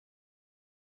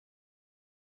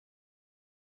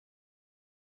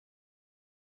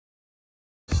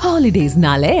Holidays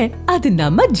nale, adu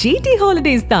namma GT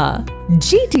Holidays da.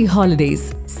 GT Holidays,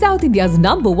 South India's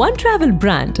 #1 travel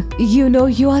brand. You know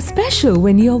you are special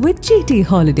when you're with GT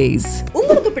Holidays.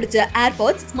 உங்களுக்கு பிடிச்ச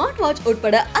AirPods, smart watch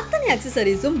உட்பட அத்தனை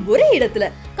அக்சஸரீஸும் ஒரே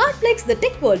இடத்துல. கார்ட்ப்ளெக்ஸ் தி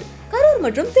tech world, Karur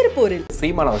மற்றும் திருப்பூரில்.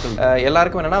 சீமான் அவர்கள்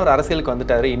எல்லாருக்கும் என்னன்னா அவர் அரசியலுக்கு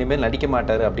வந்துட்டாரு, இனிமேல் நடிக்க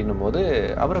மாட்டாரு அப்படின்னும் போது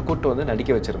அவரை கூட்டு வந்து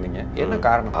நடிக்க வச்சிருந்தீங்க. என்ன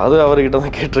காரணம்? அது அவர்கிட்ட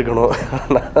தான் கேட்டிருக்கணும்.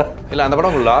 இல்லை அந்த படம்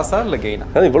உங்களுக்கு லாஸா இல்லை கெயினா?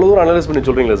 அது இவ்வளோ தூரம் அனலைஸ் பண்ணி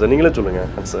சொல்றீங்களா சார்? நீங்களே சொல்லுங்க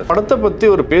சார். படத்தை பற்றி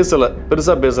ஒரு பேசலை,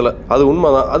 பெருசாக பேசலை, அது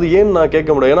உண்மைதான். அது ஏன்னு நான் கேட்க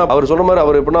முடியும். ஏன்னா அவர் சொன்ன மாதிரி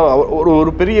அவர் எப்படின்னா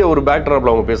ஒரு பெரிய ஒரு பேக்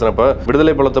ட்ராப்ல அவங்க பேசுறப்ப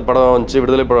விடுதலை படம் வந்துச்சு,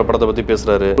 விடுதலை படத்தை பற்றி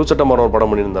பேசுறாரு. சட்டமரம் ஒரு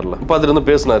படம் பண்ணியிருந்தார்ல, இப்போ அது இருந்து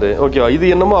பேசினாரு. ஓகே, இது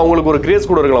என்னமோ அவங்களுக்கு ஒரு கிரேஸ்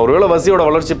கூட இருக்கலாம். ஒருவேளை வசியோட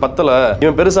வளர்ச்சி பத்தல,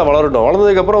 இவன் பெருசா வளரட்டும்,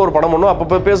 வளர்ந்ததுக்கு அப்புறம் ஒரு படம் பண்ணும்,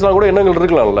 அப்ப பேசலாம் கூட எண்ணங்கள்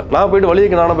இருக்கலாம்ல. நான் போயிட்டு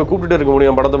வழிக்கு நானும் போய் கூப்பிட்டு இருக்க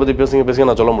முடியும், படத்தை பத்தி பேசுங்க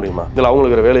நான் சொல்ல முடியுமா? இதுல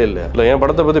அவங்களுக்கு வேலை இல்லை. இல்ல என்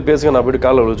படத்தை பத்தி பேசுங்க, நான் போயிட்டு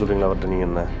காலைல விழு சொல்றீங்களா அவர்கிட்ட? நீங்க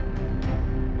என்ன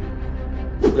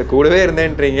இல்லை கூடவே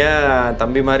இருந்தேன்றீங்க,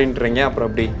 தம்பி மாதிரின்றீங்க, அப்புறம்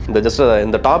அப்படி இந்த ஜஸ்ட்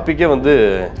இந்த டாப்பிக்கே வந்து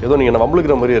ஏதோ நீங்க என்ன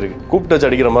வம்பளுக்கிற மாதிரியே இருக்கு, கூப்பிட்டு வச்சு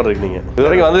அடிக்கிற மாதிரி இருக்கு. நீங்க இது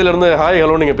வரைக்கும் வந்ததுல இருந்து ஹாய்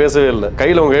ஹலோ நீங்க பேசவே இல்லை.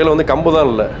 உங்க கையில வந்து கம்பு தான்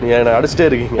இல்லை, நீங்க என்ன அடிச்சுட்டே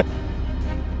இருக்கீங்க.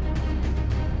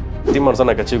 சீமான் சார்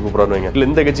நான் கட்சிக்கு கூப்பிடுறாருங்க, இல்ல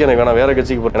இந்த கட்சி எனக்கு வேணா, வேற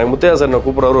கட்சிக்கு போறேன். எனக்கு முத்தையா சார் நான்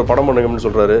கூப்பிடுறாரு, ஒரு படம் பண்ணுங்கன்னு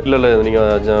சொல்றாரு. இல்ல நீங்க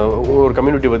ஒரு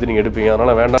கம்யூனிட்டி பத்தி நீங்க எடுப்பீங்க,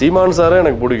 அதனால வேண்டாம். சீமான் சாரை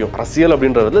எனக்கு பிடிக்கும், அரசியல்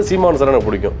அப்படின்ற விதத்துல சீமான் சார் எனக்கு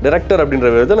பிடிக்கும், டைரக்டர் அப்படின்ற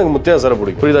விதத்துல எனக்கு முத்தையா சாரை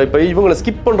பிடிக்கும். புரியுதா? இப்ப இவங்களை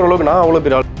ஸ்கிப் பண்ற அளவுக்கு நான் அவ்வளவு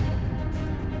பெரிய ஆள்.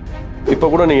 இப்ப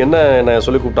கூட நீங்க என்ன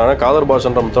சொல்லி கூப்பிட்டாங்க, காதர்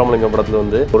பாஷன்ற முத்துராமலிங்கம் படத்துல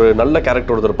வந்து ஒரு நல்ல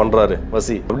கேரக்டர் ஒருத்தர் பண்றாரு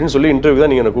வசி அப்படின்னு சொல்லி இன்டர்வியூ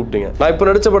தான் நீங்க என்ன கூப்பிட்டீங்க. நான் இப்ப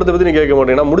நடிச்ச படத்தை பத்தி நீங்க கேட்க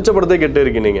மாட்டீங்கன்னா முடிச்ச படத்தை கேட்டே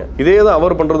இருக்கீங்க. நீங்க இதே தான்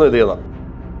அவர் பண்றதும் இதே தான்.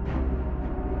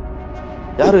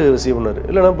 யாரு ரிசீவ் பண்ணாரு?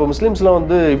 இல்லைன்னா இப்போ முஸ்லீம்ஸ்லாம்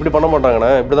வந்து இப்படி பண்ண மாட்டாங்கண்ணா,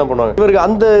 இப்படி தான் பண்ணுவாங்க. இவருக்கு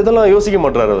அந்த இதெல்லாம் யோசிக்க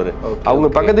மாட்டாரு அவரு. அவங்க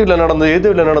பக்கத்து வீட்டில் நடந்தது, எது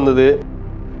வீட்டில் நடந்தது,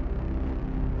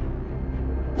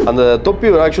 அந்த தொப்பி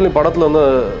ஆக்சுவலி படத்துல வந்து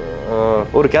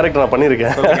ஒரு கேரக்டர் நான்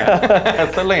பண்ணியிருக்கேன்.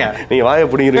 சொல்லுங்க, நீங்க வாயை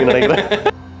பிடிக்கிறீங்கன்னு நினைக்கிறேன்.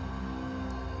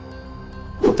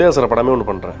 முத்தையாசர படமே ஒன்று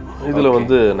பண்றேன். இதுல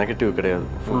வந்து நெகட்டிவ் கிடையாது,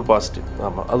 ஃபுல் பாசிட்டிவ்.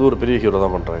 ஆமா, அது ஒரு பெரிய ஹீரோ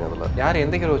தான் பண்றாங்க. அதுல யார்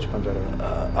எந்த ஹீரோ வச்சு பண்றாரு?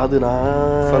 அது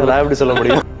நான் எப்படி சொல்ல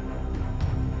முடியும்?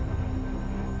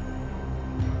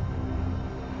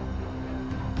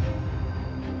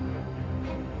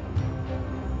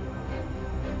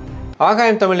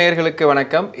 ஆகாயம் தமிழ் நேயர்களுக்கு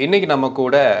வணக்கம். இன்னைக்கு நம்ம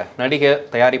கூட நடிகர்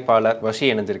தயாரிப்பாளர் வசி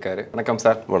இணைஞ்சிருக்காரு. வணக்கம்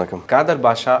சார். வணக்கம். காதர்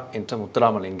பாஷா என்ற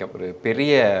முத்துராமலிங்கம் ஒரு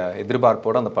பெரிய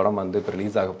எதிர்பார்ப்போட அந்த படம் வந்து இப்போ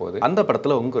ரிலீஸ் ஆக போகுது. அந்த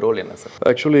படத்துல உங்க ரோல் என்ன சார்?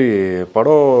 ஆக்சுவலி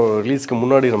படம் ரிலீஸ்க்கு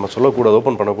முன்னாடி நம்ம சொல்லக்கூடாது,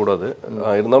 ஓப்பன் பண்ணக்கூடாது.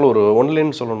 இருந்தாலும் ஒரு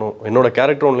ஒன்லைன் சொல்லணும், என்னோட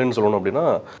கேரக்டர் ஒன்லைன் சொல்லணும் அப்படின்னா,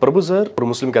 பிரபு சார்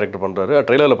ஒரு முஸ்லீம் கேரக்டர் பண்றாரு.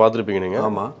 ட்ரெய்லர்ல பார்த்துருப்பீங்க நீங்க.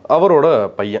 ஆமா. அவரோட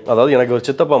பையன், அதாவது எனக்கு ஒரு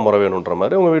சித்தப்பா முறை வேணுன்ற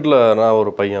மாதிரி உங்க வீட்டில் நான்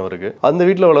ஒரு பையன் அவருக்கு, அந்த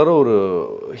வீட்டில் வளர ஒரு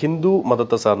ஹிந்து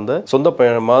மதத்தை சார்ந்த சொந்த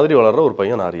பையன் மாதிரி வளர்ற ஒரு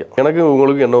பையன் ஆரியா. எனக்கு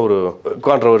உங்களுக்கு என்ன ஒரு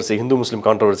கான்ட்ரவர்சி, ஹிந்து முஸ்லீம்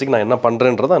கான்ட்ரவர்சிக்கு நான் என்ன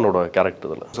பண்றேன்றதா என்னோட கேரக்டர்.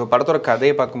 இதில் ஸோ படத்தோட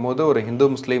கதையை பார்க்கும்போது ஒரு ஹிந்து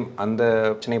முஸ்லீம் அந்த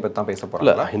பிரச்சனையை பற்றி தான் பேச போகிறோம்.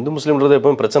 இல்லை, ஹிந்து முஸ்லீம்ன்றது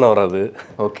எப்பவும் பிரச்சனை வராது.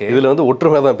 ஓகே, இதில் வந்து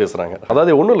ஒற்றுமை தான் பேசுறாங்க.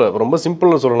 அதாவது ஒன்றும் இல்லை, ரொம்ப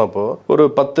சிம்பிள்னு சொல்லலாம். இப்போ ஒரு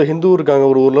 10 ஹிந்து இருக்காங்க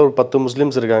ஒரு ஊரில், ஒரு 10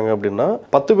 முஸ்லீம்ஸ் இருக்காங்க அப்படின்னா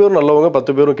 10 பேரும் நல்லவங்க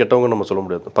 10 பேரும் கெட்டவங்க நம்ம சொல்ல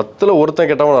முடியாது. 10ல்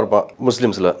ஒருத்தன் கெட்டவனா இருப்பான்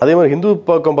முஸ்லீம்ஸ்ல. அதே மாதிரி ஹிந்து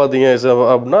பக்கம் பார்த்தீங்க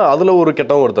அப்படின்னா அதுல ஒரு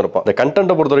கெட்டவங்க ஒருத்தர் இருப்பான். இந்த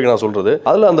கண்டென்ட்டை பொறுத்த வரைக்கும் நான் சொல்றது,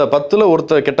 அதுல அந்த 10ல்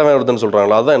ஒருத்தர் கெட்டவன் ஒருத்தன்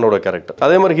சொல்றாங்களா, அதுதான் என்னோட கேரக்டர்.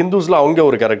 அதே மாதிரி ஹிந்துஸ்ல அவங்க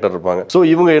ஒரு கேரக்டர் இருப்பாங்க. சோ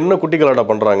இவங்க என்ன குட்டி கலாட்டா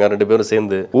பண்றாங்க, 2 பேரும்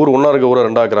சேர்ந்து ஊர் ஒன்னா இருக்க ஊரை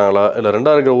ரெண்டாக்குறாங்களா, இல்ல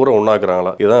ரெண்டா இருக்கிற ஊரை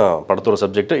ஒன்னாக்குறாங்களா, இதுதான் படத்தோட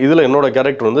சப்ஜெக்ட். இதுல என்னோட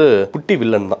கேரக்டர் வந்து குட்டி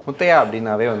வில்லன் தான். முத்தையா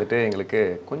அப்படின்னாவே வந்துட்டு எங்களுக்கு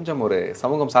கொஞ்சம் ஒரு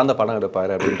சமூகம் சார்ந்த படம்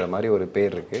எடுப்பாரு அப்படின்ற மாதிரி ஒரு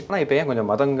பேர் இருக்கு. ஆனா இப்ப ஏன் கொஞ்சம்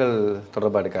மதங்கள்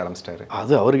தொடர்பா எடுக்க ஆரம்பிச்சிட்டாரு?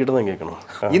 அது அவர்கிட்ட தான் கேட்கணும்.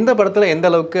 இந்த படத்துல எந்த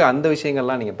அளவுக்கு அந்த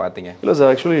விஷயங்கள்லாம் நீங்க பாத்தீங்க? இல்ல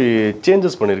சார், ஆக்சுவலி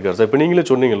சேஞ்சஸ் பண்ணிருக்காரு சார். இப்ப நீங்களே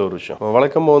சொன்னீங்கல்ல ஒரு விஷயம்,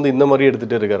 வழக்கமா வந்து இந்த மாதிரி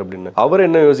எடுத்துட்டே இருக்காரு அப்படின்னு. அவர்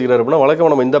என்ன யோசிக்கிறாரு அப்படின்னா,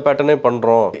 வழக்கமா நம்ம இந்த பேட்டர்னே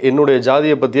பண்றோம், என்னுடைய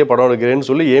ஜாதியை பத்தியே படம் எடுக்கிறேன்னு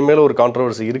சொல்லி என் மேல ஒரு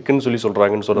கான்ட்ரவர்சி இருக்குன்னு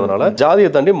சொல்றாங்கன்னு சொல்றதுனால ஜாதியை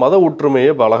தாண்டி மத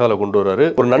ஒற்றுமையை அழகால கொண்டு வராரு,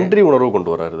 ஒரு நன்றி உணர்வு கொண்டு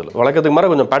வராரு. இதுல வழக்கத்துக்கு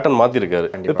மாதிரி கொஞ்சம் பேட்டர்ன் மாத்தி இருக்காரு.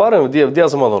 பாருங்க,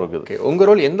 வித்தியாசமா தான் இருக்குது. உங்க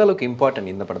ரோல் எந்த அளவுக்கு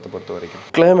இம்பார்ட்டன்ட் இந்த படத்தை பொறுத்த வரைக்கும்?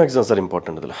 கிளைமேக்ஸ் தான் சார்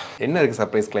இம்பார்ட்டன்ட். இதுல என்ன இருக்கு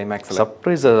சர்ப்ரைஸ் கிளைமேக்ஸ்?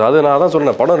 சர்ப்ரைஸ் அது நான் தான்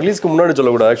சொன்னேன், படம் ரிலீஸ்க்கு முன்னாடி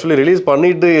சொல்லக்கூடாது. ஆக்சுவலி ரிலீஸ்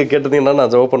பண்ணிட்டு கேட்டீங்கன்னா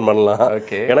நான் ஓப்பன் பண்ணலாம்.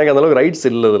 எனக்கு அந்த அளவுக்கு ரைட்ஸ்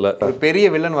இல்ல. இதுல ஒரு பெரிய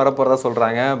வில்லன் வர போறதா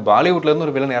சொல்றாங்க, பாலிவுட்ல இருந்து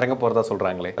ஒரு வில்லன் இறங்க போறதா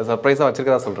சொல்றாங்களே, சர்ப்ரைஸா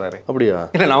வச்சிருக்கதா சொல்றாரு. அப்படியா?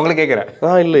 இல்ல நான் உங்களுக்கு கேக்குறேன்.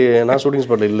 இல்லையே, நான் ஷூட்டிங்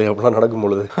ஸ்பாட்ல இல்லை, அப்படிலாம்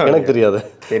நடக்கும்பொழுது எனக்கு தெரியாது.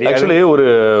 ஆக்சுவலி ஒரு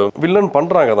வில்லன்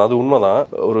பண்றாங்க, அது உண்மைதான்,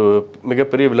 ஒரு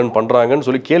மிகப்பெரிய வில்லன் பண்றாங்கன்னு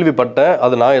சொல்லி கேள்விப்பட்டேன்.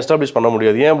 அது நான் எஸ்டாப்ளிஷ் பண்ண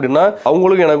முடியாது. ஏன் அப்படின்னா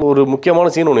அவங்களுக்கு எனக்கு ஒரு முக்கியமான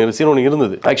சீன் ஒன்று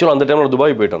இருந்தது. ஆக்சுவலா அந்த டைம்ல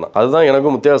துபாய் போயிட்டேன். அதுதான்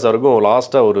எனக்கும் முத்தியாசாருக்கும்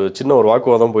லாஸ்டா ஒரு சின்ன ஒரு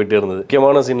வாக்குவாதம் போயிட்டே இருந்தது.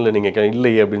 முக்கியமான சீன்ல நீங்க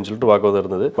இல்லையே அப்படின்னு சொல்லிட்டு வாக்குவாதம்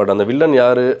இருந்தது. பட் அந்த வில்லன்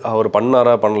யாரு, அவர்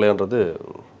பண்ணாரா பண்ணலையான்றது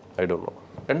ஐ டோன்ட் நோ.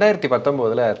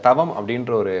 2019 தவம்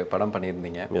அப்படின்ற ஒரு படம்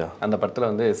பண்ணியிருந்தீங்க. அந்த படத்துல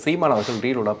வந்து சீமான் அவர்கள்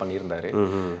ரீலோடா பண்ணியிருந்தாரு.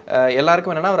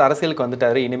 எல்லாருக்கும் என்னன்னா அவர் அரசியலுக்கு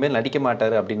வந்துட்டாரு, இனிமேல் நடிக்க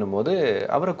மாட்டாரு அப்படின்னும் போது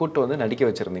அவரை கூட்டு வந்து நடிக்க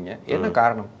வச்சிருந்தீங்க. என்ன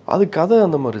காரணம்? அது கதை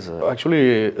அந்த மாதிரி சார். ஆக்சுவலி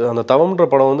அந்த தவம்ன்ற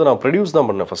படம் வந்து நான் ப்ரொடியூஸ் தான்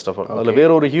பண்ணேன் ஃபர்ஸ்ட் ஆஃப் ஆல். அதில் வேற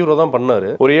ஒரு ஹீரோ தான் பண்ணாரு.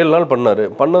 ஒரு 7 நாள் பண்ணாரு.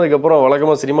 பண்ணதுக்கப்புறம்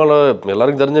வழக்கமாக சினிமாவில்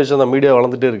எல்லாருக்கும் தெரிஞ்ச விஷயம் தான், மீடியா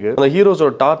வளர்ந்துட்டே இருக்கு. அந்த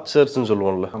ஹீரோஸோட டார்ச்சர்ஸ்ன்னு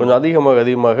சொல்லுவோம்ல, கொஞ்சம்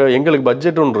அதிகமாக எங்களுக்கு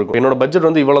பட்ஜெட் ஒன்று இருக்கும். என்னோட பட்ஜெட்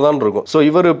வந்து இவ்வளவுதான் இருக்கும். ஸோ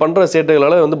இவர் பண்ற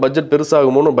சேட்டைகளால வந்து பட்ஜெட்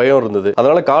பெருசாகுமோன்னு பயம் இருந்தது.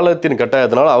 அதனால காலத்தின்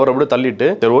கட்டாயத்தினால அவர் அப்படியே தள்ளிட்டு,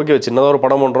 சரி ஓகே சின்னதாக ஒரு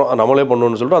படம் பண்றோம் நம்மளே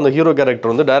பண்ணணும்னு சொல்லிட்டு அந்த ஹீரோ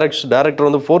கேரக்டர் வந்து டைரக்டர்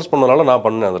வந்து ஃபோர்ஸ் பண்ணனால நான்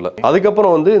பண்ணேன் அதில்.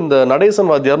 அதுக்கப்புறம் வந்து இந்த நடேசன்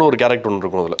வாத்தியார்னு ஒரு கேரக்டர் ஒன்று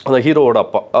இருக்கும் அதில். அந்த ஹீரோவோட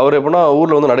அப்பா அவர் எப்படின்னா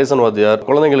ஊர்ல வந்து நடேசன் வாத்தியார்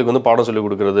குழந்தைங்களுக்கு வந்து பாடம் சொல்லிக்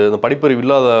கொடுக்கறது, அந்த படிப்பறிவு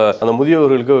இல்லாத அந்த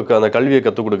முதியவர்களுக்கு அந்த கல்வியை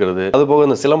கற்றுக் கொடுக்கறது, அது போக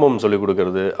அந்த சிலம்பம் சொல்லிக்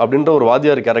கொடுக்கறது அப்படின்ற ஒரு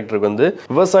வாத்தியார் கேரக்டருக்கு வந்து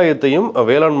விவசாயத்தையும்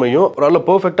வேளாண்மையும் நல்ல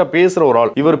பெர்ஃபெக்டா பேசுற ஒரு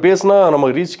ஆள். இவர் பேசினா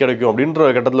நமக்கு ரீச் கிடைக்கும் அப்படின்ற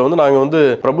கட்டத்தில் வந்து நாங்கள் வந்து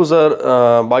பிரபு சார்,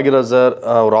 பாக்யராஜ் சார்,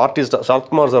 ஒரு ஆர்டிஸ்ட்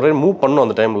சரத்குமார் சார் மூவ் பண்ணோம்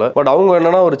அந்த டைம்ல. பட் அவங்க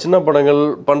என்னன்னா ஒரு சின்ன படங்கள்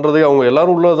பண்றதுக்கு அவங்க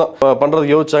எல்லாரும் உள்ளதான்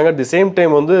பண்றதுக்கு யோசிச்சாங்க. அட் தி சேம்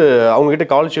டைம் வந்து அவங்க கிட்ட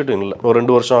கால் ஷீட்டும் இல்லை. ஒரு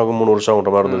 2 வருஷம் ஆகும் 3 வருஷம்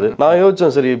ஆகுற மாதிரி இருந்தது. நான்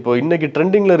யோசிச்சேன் சரி இப்போ இன்னைக்கு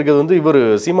ட்ரெண்டிங்ல இருக்கிறது வந்து இவர்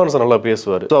சீமான் சார் நல்லா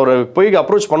பேசுவார். அவரை போய்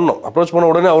அப்ரோச் பண்ண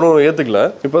உடனே அவரும் ஏத்துக்கல.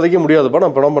 இப்போதைக்கு முடியாதுப்பா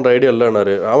நான் படம் பண்ற ஐடியா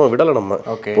இல்லைன்னாரு. அவன் விடலை. நம்ம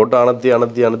போட்டு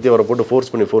அனத்தி அவரை போட்டு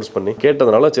ஃபோர்ஸ் பண்ணி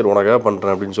கேட்டதுனால சரி உனக்காக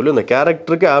பண்றேன் அப்படின்னு சொல்லி அந்த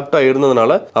கேரக்டருக்கு ஆப்டா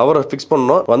இருந்ததுனால அவரை ஃபிக்ஸ்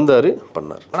பண்ணோம். வந்தாரு,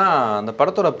 பண்ணார். ஆனா அந்த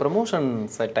படத்தோட ப்ரமோஷன்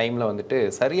டைம்ல வந்துட்டு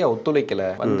சரியா ஒத்துழைக்கல,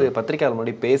 வந்து பத்திரிகையாளர்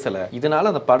முன்னாடி பேசல.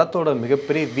 இதனால அந்த படத்தோட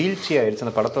மிகப்பெரிய வீழ்ச்சி ஆயிடுச்சு.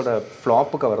 அந்த படத்தோட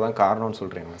ஃபிளாப்புக்கு அவர் தான் காரணம்னு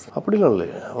சொல்றீங்க சார்? அப்படிலாம் இல்லை.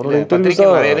 அவரோட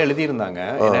நிறைய எழுதி இருந்தாங்க.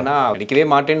 என்னன்னா நடிக்கவே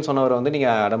மாட்டேன்னு சொன்னவரை வந்து நீங்க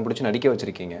அடம் பிடிச்சி நடிக்க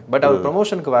வச்சிருக்கீங்க. பட் அவர்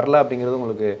ப்ரமோஷனுக்கு வரல அப்படிங்கிறது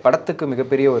உங்களுக்கு படத்துக்கு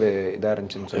மிகப்பெரிய ஒரு இதா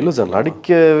இருந்துச்சு. இல்லை சார்,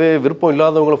 நடிக்கவே விருப்பம்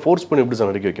இல்லாதவங்களை ஃபோர்ஸ் பண்ணி எப்படி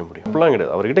சார் நடிக்க வைக்க முடியும்? அப்படிலாம்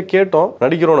கிடையாது. அவர்கிட்ட கேட்டோம்,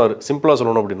 நடிக்கிறோம் சிம்பிளா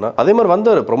சொல்லணும் அப்படின்னா. அதே மாதிரி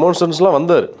வந்தாரு, ப்ரமோஷன்ஸ்லாம்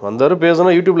வந்தாரு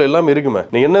பேசினா யூடியூப்ல எல்லாமே இருக்குமே.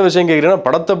 நீங்க என்ன விஷயம் கேட்குறீங்கன்னா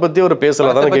படத்தை பத்தி ஒரு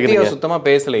பேசல தானே கேட்குறீங்க. சுத்தமா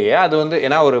பேசலையே. அது வந்து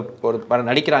ஏன்னா ஒரு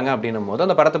நடிக்கிறாங்க அப்படின்னும் போது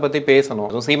அந்த படத்தை பத்தி பேசணும்.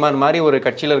 சீமான் மாதிரி ஒரு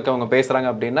கட்சியில இருக்கவங்க பேசுறாங்க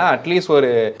அப்படின்னா அட்லீஸ்ட் ஒரு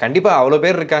கண்டிப்பா அவ்வளவு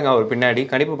பேர் இருக்காங்க அவர் பின்னாடி,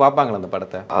 கண்டிப்பா பாப்பாங்களா அந்த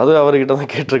படத்தை? அது அவர்கிட்ட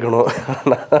தான் கேட்டிருக்கணும்.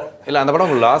 இல்ல அந்த படம்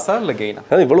உங்களுக்கு லாஸா இல்ல கெயினா?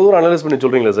 இவ்வளவு தூரம் அனலைஸ் பண்ணி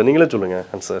சொல்றீங்களா சார்? நீங்களே சொல்லுங்க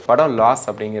சார். படம் லாஸ்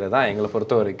அப்படிங்கிறது தான் எங்களை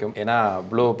பொறுத்த வரைக்கும். ஏன்னா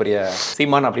இவ்வளோ பெரிய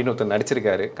சீமான் அப்படின்னு ஒருத்தர்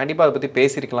நடிச்சிருக்காரு, கண்டிப்பா அதை பத்தி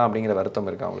பேசிருக்கலாம் அப்படிங்கிற வருத்தம்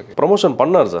இருக்கு அவங்களுக்கு. ப்ரமோஷன்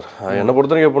பண்ணார் சார். என்னை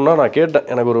பொறுத்த வரைக்கும் எப்படின்னா நான் கேட்டேன்,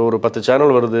 எனக்கு ஒரு 10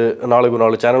 சேனல் வருது,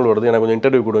 4 சேனல் வருது, எனக்கு கொஞ்சம்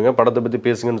இன்டர்வியூ கொடுங்க, படத்தை பத்தி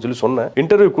பேசுங்கன்னு சொல்லி சொன்னேன்.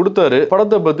 இன்டர்வியூ கொடுத்தாரு.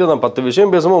 படத்தை பத்தி நான் 10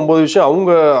 விஷயம் பேசும்போது 9 விஷயம்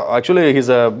அவங்க ஆக்சுவலி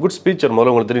ஹிஸ் அ குட் ஸ்பீச்சர்.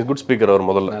 முதல்ல உங்களுக்கு தெரியும், குட் ஸ்பீக்கர். அவர்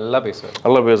முதல்ல நல்லா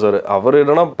பேசுவார். அவர்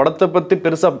என்னன்னா படத்தை பத்தி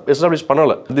பெருசா எஸ்டாப்ளிஷ்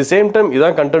பண்ணல. தி சேம் டைம்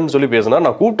இதான் கண்டென்ட் சொல்லி பேசினா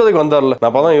நான் கூப்பிட்டதுக்கு வந்தார்ல, நான்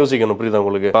அப்பதான் யோசிக்கணும். புரியுதா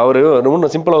உங்களுக்கு? அவரு ரொம்ப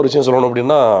சிம்பிளா ஒரு விஷயம் சொல்லணும்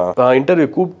அப்படின்னா, இன்டர்வியூ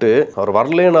கூப்பிட்டு அவர்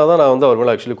வரலன்னா தான் நான் வந்து அவர்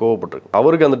மேல ஆக்சுவலி கோவப்பட்டிருக்கேன்.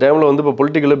 அவருக்கு அந்த டைம்ல வந்து இப்போ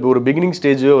பொலிட்டிக்கல் ஒரு பிகினிங்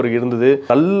ஸ்டேஜ் அவருக்கு இருந்தது.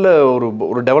 நல்ல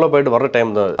ஒரு டெவலப் ஆயிட்டு வர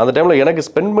டைம் தான். அந்த டைம்ல எனக்கு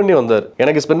ஸ்பெண்ட் பண்ணி வந்தார்,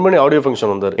 எனக்கு ஸ்பெண்ட் பண்ணி ஆடியோ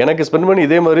ஃபங்க்ஷன் வந்தார், எனக்கு ஸ்பெண்ட் பண்ணி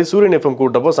இதே மாதிரி சூரியன் எஃப்எம்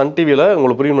கூட்டப்போ சன் டிவில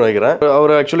உங்களுக்கு புரியும் நினைக்கிறேன்.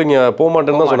 அவர் ஆக்சுவலி இங்க போக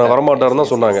மாட்டேன்னு தான் சொன்னாங்க, வரமாட்டாருன்னு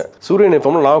தான் சொன்னாங்க. சூரியன்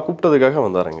எஃப்எம்ல நான் கூப்பிட்டதுக்காக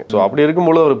வந்தாருங்க. ஸோ அப்படி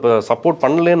இருக்கும்போது அவர் இப்போ சப்போர்ட்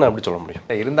பண்ணலன்னு அப்படி சொல்ல முடியும்.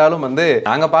 இருந்தாலும் வந்து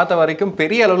நாங்க பார்த்த வரைக்கும்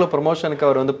பெரிய அளவுல ப்ரமோஷனுக்கு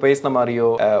அவர் வந்து பேசின மாதிரியோ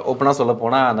ஓப்பனா சொல்ல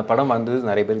போனா அந்த படம் வந்து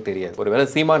நிறைய பேருக்கு தெரியாது. ஒருவேளை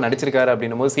சீமான் நடிச்சிருக்காரு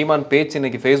அப்படின்னும் போது சீமான் பேச்சு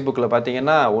இன்னைக்கு ஃபேஸ்புக்ல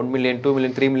பாத்தீங்கன்னா 1 மில்லியன் 2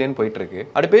 மில்லியன் 3 மில்லியன் போயிட்டு இருக்கு.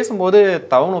 அப்படி பேசும்போது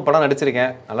தவணு படம்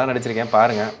நடிச்சிருக்கேன், நல்லா நடிச்சிருக்கேன்,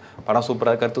 பாருங்க படம்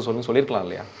சூப்பரா கருத்து சொல்லுங்க சொல்லியிருக்கலாம்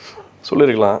இல்லையா?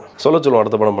 சொல்லியிருக்கலாம். சொல்லுவோம்,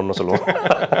 அடுத்த படம் பண்ண சொல்லுவோம்.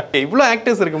 இவ்வளோ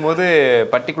ஆக்டர்ஸ் இருக்கும்போது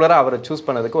பர்டிகுலராக அவரை சூஸ்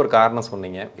பண்ணதுக்கு ஒரு காரணம்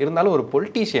சொன்னீங்க. இருந்தாலும் ஒரு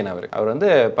பொலிட்டீஷியன் அவர் வந்து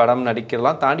படம்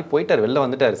நடிக்கலாம் தாண்டி போயிட்டார், வெளில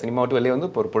வந்துட்டார், சினிமா விட்டு வெளியே வந்து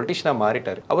ஒரு பொலிட்டீஷியனாக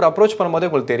மாறிட்டார். அவர் அப்ரோச் பண்ணும்போதே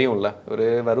உங்களுக்கு தெரியும்ல, ஒரு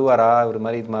வருவாரா, ஒரு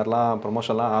மாதிரி இது மாதிரிலாம்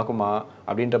ப்ரொமோஷன்லாம் ஆகுமா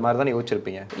அப்படின்ற மாதிரி தான்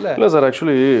யோசிச்சிருப்பீங்க. இல்லை சார்,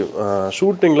 ஆக்சுவலி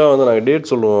ஷூட்டிங்லாம் வந்து நாங்கள்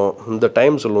டேட் சொல்லுவோம், இந்த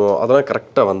டைம் சொல்லுவோம், அதெல்லாம்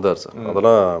கரெக்டாக வந்தார் சார்.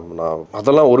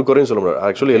 அதெல்லாம் ஒரு குறையும் சொல்ல முடியாது.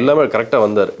 ஆக்சுவலி எல்லாமே கரெக்டாக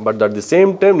வந்தார். But at the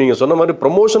same time நீங்கள் சொன்ன மாதிரி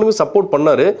ப்ரொமோஷனுக்கு சப்போர்ட்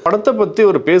பண்ணாரு, படத்தை பற்றி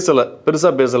ஒரு பெருசா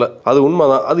பேசல. அது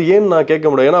உண்மைதான். அது ஏன் நான் கேட்க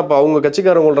முடியும்? ஏன்னா அப்போ அவங்க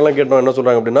கட்சிக்காரங்கள்ட்ட எல்லாம் கேட்டோம், என்ன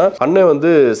சொல்றாங்க அப்படின்னா, அண்ணன் வந்து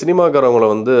சினிமாக்காரவங்களை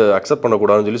வந்து அக்செப்ட்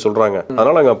பண்ணக்கூடாதுன்னு சொல்றாங்க,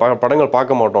 அதனால நாங்கள் படங்கள்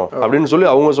பார்க்க மாட்டோம் அப்படின்னு சொல்லி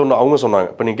அவங்க சொன்னாங்க.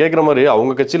 இப்போ நீங்க கேட்குற மாதிரி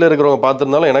அவங்க கட்சியில் இருக்கிறவங்க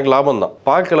பார்த்துருந்தாலும் எனக்கு லாபம் தான்.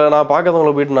 பார்க்கல, நான்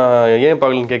பார்க்காதவங்களை போயிட்டு நான் ஏன்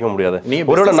பார்க்கலன்னு கேட்க முடியாது.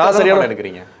 ஒருவேளை நான் சரியான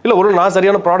எடுக்கிறீங்க இல்ல, ஒரு நான்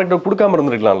சரியான ப்ராடக்ட் கொடுக்காம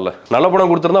இருந்திருக்கலாம்ல. நல்ல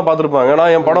படம் கொடுத்துருந்தா பார்த்துருப்பாங்க.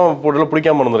 நான் என் படம் போட்டு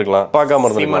பிடிக்காம இருந்திருக்கலாம், பார்க்காம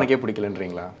இருந்திருக்கலாம்.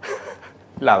 பிடிக்கலன்றீங்களா?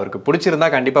 இல்ல அவருக்கு பிடிச்சிருந்தா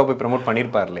கண்டிப்பா போய் ப்ரோமோட்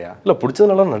பண்ணிருப்பார் இல்லையா? இல்ல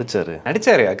பிடிச்சதுனால நடிச்சாரு.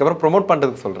 அதுக்கப்புறம் ப்ரோமோட்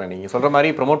பண்றதுக்கு சொல்றேன். நீங்க சொல்ற மாதிரி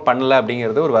ப்ரோமோட் பண்ணல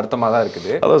அப்படிங்கிறது ஒரு வருத்தமா தான்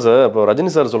இருக்குது. அதான் சார், இப்போ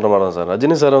ரஜினி சார் சொல்ற மாதிரி தான் சார்.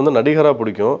 ரஜினி சார் வந்து நடிகரா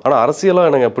பிடிக்கும், ஆனா அரசியலா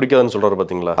எனக்கு பிடிக்காதுன்னு சொல்றாரு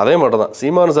பாத்தீங்களா? அதே மட்டும் தான்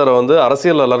சீமான் சார் வந்து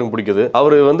அரசியல் எல்லாருக்கும் பிடிக்குது.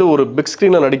 அவர் வந்து ஒரு பிக்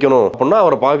ஸ்கிரீன்ல நடிக்கணும் அப்படின்னா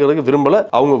அவரை பாக்குறதுக்கு விரும்பல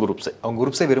அவங்க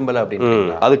குரூப்ஸே விரும்பல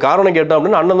அப்படின்னு. அது காரணம் கேட்டா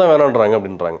அப்படின்னா அண்ணன் தான் வேணான்றாங்க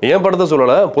அப்படின்றாங்க. ஏன் படத்தை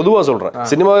சொல்லல, பொதுவா சொல்றேன்.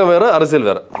 சினிமாவே வேற, அரசியல்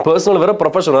வேற, பர்சனல் வேற,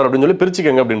 ப்ரொஃபஷனல் வேற அப்படின்னு சொல்லி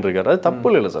பிரிச்சுக்கங்க அப்படின்னு இருக்காரு. அது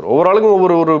தப்பு இல்லை சார். ஒவ்வொரு ஆளுக்கும் ஒவ்வொரு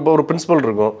ஒரு ஒரு பிரின்சிபல்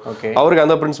இருக்கும். அவருக்கு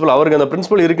அந்த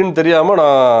பிரின்சிபல் இருக்குன்னு தெரியாம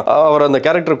நான் அவர் அந்த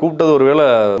கேரக்டர் கூப்பிட்டது ஒருவேளை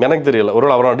எனக்கு தெரியல,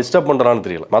 ஒருவேளை அவரை டிஸ்டர்ப் பண்றான்னு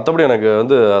தெரியல. மற்றபடி எனக்கு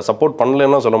வந்து சப்போர்ட்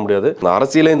பண்ணலன்னு சொல்ல முடியாது.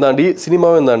 அரசியலையும் தாண்டி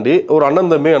சினிமாவையும் தாண்டி ஒரு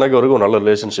அண்ணன் தம்பி எனக்கு வரைக்கும் ஒரு நல்ல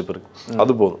ரிலேஷன்ஷிப் இருக்கு.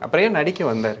 அது போதும். அப்புறம் நடிக்க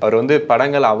வந்தார் அவர் வந்து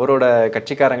படங்கள் அவரோட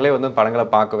கட்சிக்காரங்களே வந்து படங்களை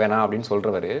பார்க்க வேணாம் அப்படின்னு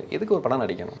சொல்றவரு எதுக்கு ஒரு படம்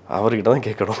நடிக்கணும்? அவர்கிட்ட தான்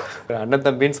கேட்கணும். அண்ணன்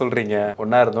தம்பின்னு சொல்றீங்க,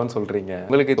 ஒன்னா இருந்தோம்னு சொல்றீங்க,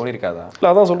 உங்களுக்கு தோணி இருக்காதா?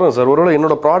 இல்ல அதான் சொல்றேன் சார், ஒருவேளை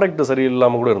என்னோட ப்ராடக்ட்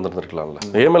சரியில்லாம கூட இருந்திருக்கலாம்ல,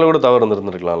 ஏமேல கூட தவறு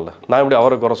இருந்திருக்கலாம்ல. நான் எப்படி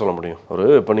அவரை குறை சொல்ல முடியும்? ஒரு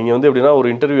இப்போ நீங்க வந்து எப்படின்னா ஒரு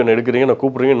இன்டர்வியூ எடுக்கிறீங்க, நான்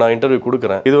கூப்பிடுறீங்க, நான் இன்டர்வியூ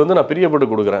கொடுக்குறேன், இது வந்து நான் பிரியப்பட்டு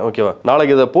கொடுக்குறேன், ஓகேவா?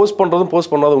 நாளைக்கு இதை போஸ்ட் பண்றதும்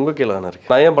போஸ்ட் பண்ணாத உங்க கீழே தானே இருக்கு.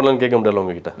 நான் ஏன் பண்ணலன்னு கேட்க முடியல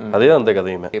உங்ககிட்ட. அதே அந்த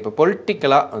கதையுமே இப்போ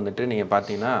பொலிட்டிக்கலா வந்துட்டு நீங்க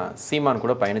பாத்தீங்கன்னா சீமான்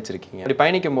கூட பயணிச்சிருக்கீங்க. அப்படி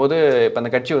பயணிக்கும் போது இப்போ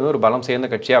அந்த கட்சி வந்து ஒரு பலம் சேர்ந்த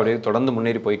கட்சியா அப்படியே தொடர்ந்து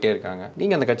முன்னேறி போயிட்டே இருக்காங்க.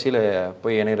 நீங்க அந்த கட்சியில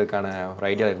போய் இணையறதுக்கான ஒரு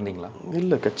ஐடியா இருந்தீங்களா?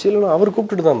 இல்ல, கட்சியில அவர்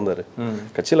கூப்பிட்டுட்டு தான் இருந்தாரு.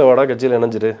 கட்சியில வாடா, கட்சியில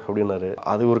இணைஞ்சிரு அப்படின்னாரு.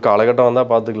 அது ஒரு காலகட்டம் வந்தா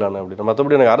பாத்துக்கலாம் அப்படின்னு.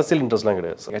 மற்றபடி எனக்கு அரசியல் இன்ட்ரெஸ்ட்லாம்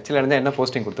கிடையாது. கட்சியில இருந்தா என்ன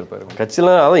போஸ்டிங் கொடுத்துருப்பாரு? கட்சியில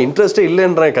அதான் இன்ட்ரெஸ்டே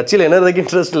இல்லைன்றேன். கட்சியில என்னதுக்கு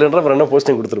இன்ட்ரெஸ்ட் இல்லைன்ற அப்புறம் என்ன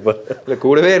போஸ்டிங் கொடுத்துருப்பாரு? இல்ல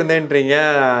கூடவே இருந்தேன்றீங்க,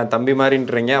 தம்பி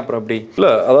மாதிரின்றீங்க, அப்புறம் அப்படி இல்ல.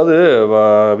 அதாவது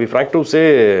we Frank to say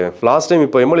last time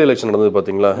இப்போ எம்எல்ஏ எலெக்ஷன் நடந்தது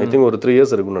பாத்தீங்களா? ஐ திங்க் ஒரு 3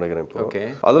 இயர்ஸ் இருக்குன்னு நினைக்கிறேன். இப்போ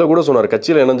அதுல கூட சொன்னார்,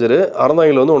 கட்சியில இணைஞ்சிரு,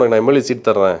 அறந்தாங்கில வந்து உனக்கு நான் எம்எல்ஏ சீட்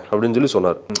தர்றேன் அப்படின்னு சொல்லி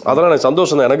சொன்னார். அதெல்லாம் எனக்கு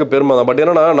சந்தோஷம் தான், எனக்கு பெருமை தான். பட்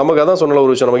என்னன்னா நமக்கு அதான் சொன்ன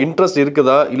ஒரு விஷயம், நமக்கு இன்ட்ரெஸ்ட்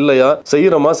இருக்குதா இல்லையா,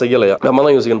 செய்யறோமா செய்யலையா, நம்ம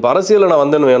தான் யோசிக்கணும். இப்போ அரசியல் நான்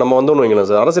வந்தேன்னு நம்ம வந்தோன்னு வைங்களேன்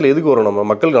சார், அரசியல் எதுக்கு வரும்? நம்ம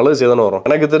மக்களுக்கு நல்லது செய்தானே வரும்.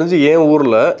 எனக்கு தெரிஞ்சு என்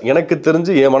ஊர்ல எனக்கு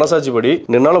தெரிஞ்சு என் மனசாட்சி படி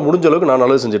என்னால முடிஞ்ச அளவுக்கு நான்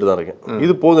நல்லது செஞ்சுட்டு தான் இருக்கேன்.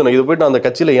 இது போதும். இது போயிட்டு அந்த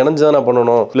கட்சியில இணைஞ்சுதான் நான்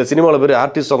பண்ணணும், இல்ல சினிமால பேர்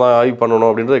ஆர்டிஸ்டா தான் ஆய்வு பண்ணணும்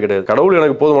அப்படின்றது கிடையாது. கடவுள்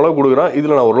எனக்கு போதும் அளவு கொடுக்குறான்,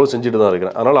 இதுல நான் ஓரளவு செஞ்சுட்டு தான்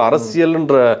இருக்கிறேன். அதனால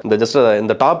அரசியல்ன்ற இந்த ஜஸ்ட்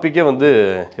இந்த டாபிக்கே வந்து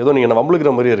ஏதோ நீங்க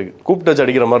வம்பளுக்கிற மாதிரியே இருக்கு, கூப்பிட்டு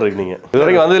அடிக்கிற மாதிரி இருக்கு. நீங்க இது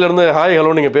வரைக்கும் வந்ததுல இருந்து ஹாய்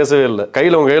ஹலோ நீங்க பேசவே இல்லை.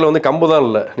 உங்க கையில வந்து கம்பு தான்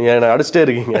இல்ல, நீங்க என்ன அடிச்சுட்டே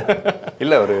இருக்கீங்க.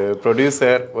 இல்ல ஒரு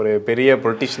ப்ரொடியூசர் ஒரு பெரிய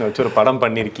பொலிட்டிஷியன் வச்சு ஒரு படம்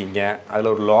பண்ணிருக்கீங்க, அதுல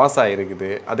ஒரு லாஸ் ஆயிருக்குது.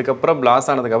 அதுக்கப்புறம் லாஸ்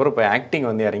ஆனதுக்கு அப்புறம் இப்போ ஆக்டிங்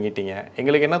வந்து இறங்கிட்டீங்க.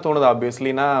 எங்களுக்கு என்ன தோணுது,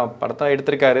 ஆப்வியஸ்லினா படத்தை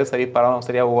எடுத்திருக்காரு, சரி படம்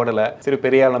சரியா ஓடல, சரி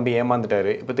பெரிய நம்பி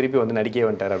ஏமாந்துட்டாரு, இப்போ திருப்பி வந்து நடிக்கவே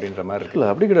வந்துட்டாரு அப்படின்ற மாதிரி இருக்கு. இல்ல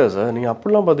அப்படி கிடையாது சார். நீங்க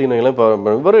அப்படிலாம் பாத்தீங்கன்னா இப்போ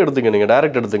இவரை எடுத்துங்க, நீங்க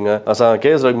டைரக்ட் எடுத்துங்க,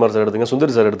 கே.எஸ். ரவிக்குமார் சார் எடுத்துங்க,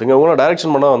 சுந்தரி சார் எடுத்துங்க, அவங்க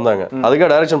டைரக்ஷன் பண்ணா வந்தாங்க, அதுக்காக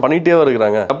டைரக்ஷன் பண்ணிட்டே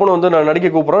இருக்கிறாங்க. அப்போ வந்து நான் நடிக்க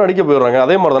கூப்பிடுறேன், நடிக்க போயிடுறாங்க.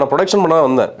 அதே மாதிரி தான் ப்ரொடக்ஷன் பண்ணா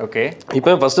வந்தேன். ஓகே,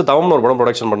 இப்போ ஃபர்ஸ்ட் தவம்னு ஒரு படம்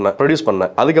ப்ரொடக்ஷன் பண்ணேன், ப்ரொடியூஸ்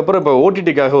பண்ணேன். அதுக்கப்புறம் இப்போ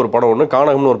ஓடிடிக்காக ஒரு படம் ஒன்று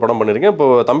கானகம்னு ஒரு படம் பண்ணிருக்கேன். இப்போ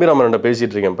தம்பிராமன்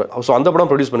பேசிட்டு இருக்கேன். இப்போ ஸோ அந்த படம்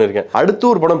ப்ரொடியூஸ் பண்ணிருக்கேன். அடுத்து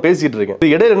ஒரு படம் பேசிட்டு இருக்கேன்.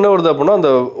 இது இடையில என்ன வருது அப்படின்னா, அந்த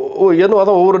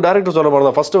அதான் ஒவ்வொரு டேரக்டர் சொல்ல மாதிரி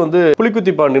தான். ஃபர்ஸ்ட் வந்து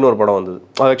புலிக்குத்தி பாண்டின்னு ஒரு படம் வந்தது.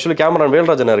 ஆக்சுவலி கேமரான்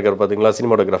வேல்ராஜன் இருக்கார் பாத்தீங்களா,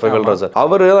 சினிமாட்டோகிராஃபர் வேல்ராஜன்.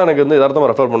 அவர் தான் எனக்கு வந்து யதார்த்தமா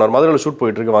ரெஃபர் பண்ணார். மதுரையில் ஷூட்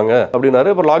போயிட்டு இருக்கு வாங்க அப்படின்னாரு.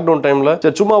 இப்போ லாக்டவுன் டைம்ல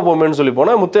சும்மா போமேன்னு சொல்லி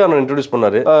போனா முத்தையா இன்ட்ரோடியூஸ்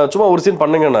பண்ணாரு. சும்மா ஒரு சீன்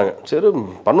பண்ணுங்கன்னாங்க. சரி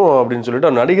பண்ணுவோம் அப்படின்னு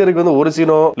சொல்லிட்டு, நடிகருக்கு வந்து ஒரு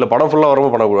சீனோ இல்ல படம் ஃபுல்லா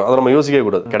வரமா பண்ணக்கூடாது, அதை நம்ம யோசிக்கவே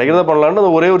கூடாது. கிடைக்கிறத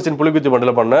பண்ணலான்னு ஒரே ஒரு சீன் புலிக்குத்தி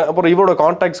பாண்டியில பண்ணேன். அப்புறம் இவரோட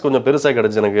கான்டாக்ட்ஸ் கொஞ்சம் பெருசா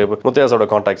கிடைச்சு எனக்கு, முத்தையாசோட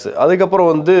கான்டாக்ட்ஸ். அதுக்கப்புறம்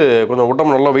வந்து கொஞ்சம்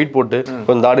உடம்பு நல்லா வெயிட் போட்டு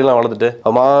கொஞ்சம் தாடிலாம் வளர்த்துட்டு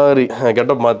மாதிரி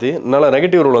கெட்டப் மாத்தி நல்ல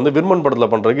நெகட்டிவ் ரோல் வந்து விர்மன் படத்துல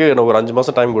பண்றதுக்கு எனக்கு ஒரு 5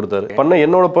 மாசம் டைம் கொடுத்தாரு. பண்ண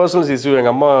என்னோட பர்சனல் இஷ்யூ, எங்க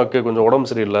அம்மாவுக்கு கொஞ்சம் உடம்பு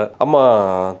சரியில்லை, அம்மா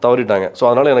தவறிட்டாங்க. ஸோ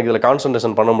அதனால எனக்கு இதுல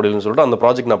கான்சன்ட்ரேஷன் பண்ண முடியலன்னு சொல்லிட்டு அந்த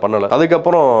ப்ராஜெக்ட் நான் பண்ணல.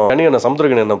 அதுக்கப்புறம் கனியன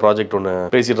சமுத்திரகனி என்ன ப்ராஜெக்ட் ஒன்று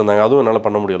பேசிட்டு இருந்தாங்க, அதுவும் என்னால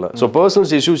பண்ண முடியல. ஸோ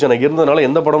பர்சனல் இஷ்யூஸ் எனக்கு இருந்ததுனால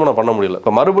எந்த படமும் நான் பண்ண முடியல.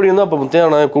 இப்போ மறுபடியும் தான் இப்போ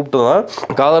முத்தையான கூப்பிட்டு தான்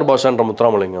காதர் பாஷான்ற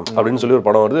முத்துராமலிங்கம் அப்படின்னு சொல்லி ஒரு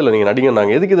படம் வருது, இல்லை நீங்க நடிங்க.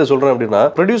 நாங்கள் எதுக்கு இதை சொல்றேன் அப்படின்னா,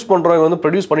 ப்ரொடியூஸ் பண்றவங்க வந்து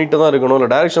ப்ரொடியூஸ் பண்ணிட்டு தான் இருக்கணும்,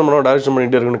 இல்லை டைரக்ஷன் பண்ணணும் டைரக்ஷன்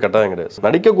பண்ணிட்டே இருக்கணும் கட்டாயம் கிடையாது.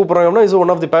 நடிக்க கூப்பிடுறாங்கன்னா is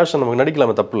one of the fashion, நமக்கு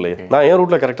நடிக்கலாமே, தப்பு இல்லையே. நான் என்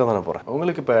ரூட்ல கரெக்டாக தானே போறேன்.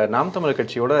 உங்களுக்கு இப்போ நாம் தமிழர்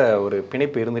கட்சியோட ஒரு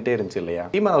பிணைப்பு இருந்துட்டே இருந்துச்சு இல்லையா?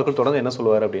 சீமான் அவர்கள் தொடர்ந்து என்ன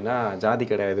சொல்லுவார் அப்படின்னா, ஜாதி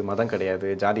கிடையாது, மதம் கிடையாது,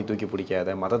 ஜாதி தூக்கி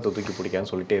பிடிக்காத, மதத்தை தூக்கி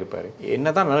பிடிக்காதுன்னு சொல்லிட்டே இருப்பாரு.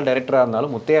 என்னதான் நல்ல டைரக்டராக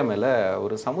இருந்தாலும் முத்தையா மேல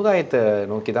ஒரு சமுதாயத்தை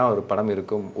நோக்கி தான் ஒரு படம்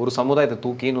இருக்கும், ஒரு சமுதாயத்தை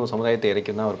தூக்கி ஒரு சமுதாயத்தை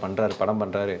இறக்கி தான் அவர் பண்றாரு, படம்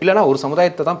பண்றாரு, இல்லைன்னா ஒரு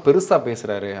சமுதாயத்தை தான் பெருசா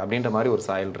பேசுறாரு அப்படின்ற மாதிரி ஒரு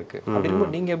சாயல் இருக்கு. அப்படின்னு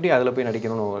நீங்க எப்படி அதுல போய்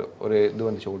நடிக்கணும்னு ஒரு இது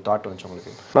வந்துச்சு, ஒரு தாட் வந்துச்சு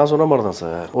உங்களுக்கு? நான் சொன்ன மாதிரி தான்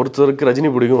சார், ஒருத்தருக்கு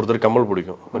ரஜினி பிடிக்கும், ஒருத்தருக்கு கமல்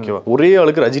பிடிக்கும், ஓகேவா? ஒரே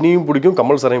ஆளுக்கு ரஜினியும் பிடிக்கும்,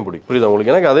 கமல் சாரையும் பிடிக்கும், புரியுதா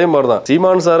உங்களுக்கு? எனக்கு அதே மாதிரி தான்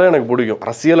சீமான் சாரை எனக்கு பிடிக்கும்,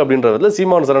 அரசியல் அப்படின்ற விதத்தில்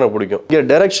சீமான் சாரை எனக்கு பிடிக்கும், இங்கே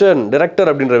டைரக்டர்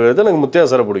அப்படின்ற விதத்தில் எனக்கு முத்தையா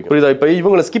சாரை பிடிக்கும், புரியுதா? இப்போ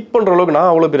இவங்களை ஸ்கிப் பண்ற அளவுக்கு நான்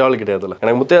அவ்வளோ பெரிய ஆள் கிடையாது.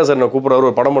 எனக்கு முத்தையா சார் நான் கூப்பிடுறாரு,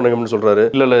 ஒரு படம் பண்ணுங்கன்னு சொல்றாரு,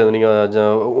 இல்ல நீங்க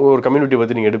ஒரு கம்யூனிட்டி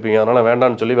பத்தி நீங்க எடுப்பீங்க, அதனால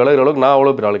வேண்டாம்னு சொல்லி விளையாடுற அளவுக்கு நான்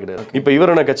அவ்வளோ பெரிய ஆள் கிடையாது. இப்போ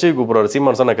இவர் என்ன கட்சிக்கு கூப்பிடுறாரு,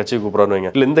 சீமான் சார் நான் கட்சிக்கு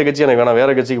கூப்பிடுறாரு, இல்ல இந்த கட்சி எனக்கு வேணா வேற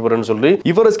கட்சிக்கு போறேன்னு சொல்லி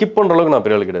இவரை ஸ்கிப் பண்ற அளவுக்கு நான்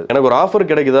பெரிய ஆள் கிடையாது. எனக்கு ஒரு ஆஃபர்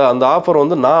கிடைக்குதா, அந்த ஆஃபர்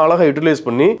வந்து நான் அழகா யூட்டிலைஸ்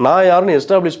பண்ணி நான் யாருன்னு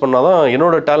எஸ்டாப்ளிஷ் பண்ணாதான்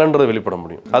என்னோட டேலண்ட்றதை வெளிப்பட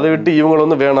முடியும். அதை விட்டு இவங்க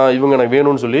வந்து வேணாம் இவங்க எனக்கு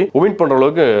வேணும்னு சொல்லி ஒமிட் பண்ற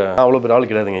அளவுக்கு அவ்வளவு பெரிய ஆள்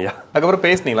கிடையாதுங்க ஐயா. அதுக்கப்புறம்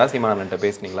பேசுனீங்களா சீமான்ட்ட?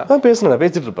 பேசுனீங்களா? பேசினா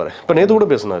பேசிட்டு இருப்பாரு. இப்ப நேத்து கூட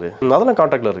பேசினாரு, அதெல்லாம்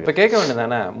கான்டாக்ட்ல இருக்கு. இப்ப கேட்க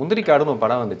வேண்டியதானே, முந்திரி காடுன்னு ஒரு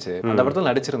படம் வந்துச்சு, அந்த படத்தில்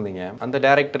நடிச்சிருந்தீங்க. அந்த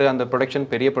டேரக்டர் அந்த ப்ரொடக்ஷன்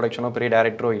பெரிய ப்ரொடக்ஷனோ பெரிய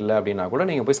டேரக்டரோ இல்லை அப்படின்னா கூட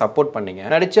நீங்க போய் சப்போர்ட் பண்ணீங்க,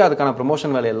 நடிச்சு அதுக்கான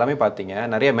ப்ரொமோஷன் வேலை எல்லாமே பார்த்தீங்க,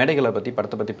 நிறைய மேடைகளை பத்தி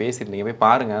படத்தை பத்தி பேசியிருந்தீங்க, போய்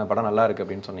பாருங்க படம் நல்லா இருக்கு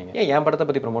அப்படின்னு சொன்னீங்க. ஏன் என் படத்தை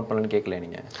பத்தி ப்ரொமோட் பண்ணலன்னு கேட்கல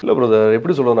நீங்க? இல்ல பிரதர்,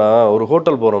 எப்படி சொல்றேன்னா, ஒரு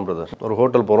ஹோட்டல் போறோம் பிரதர், ஒரு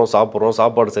ஹோட்டல் போறோம், சாப்பிட்றோம்,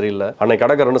 சாப்பாடு சரியில்லை, அன்னைக்கு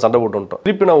கடைக்காரன் சண்டை போட்டு வந்துட்டோம்.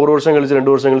 திருப்பி நான் 1 வருஷம் கழிச்சு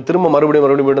 2 வருஷம் கழிச்சு திரும்ப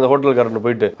மறுபடியும் அந்த ஹோட்டல்காரன்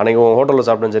போயிட்டு அன்னைக்கு ஹோட்டல் ரெஸ்டாரண்ட்ல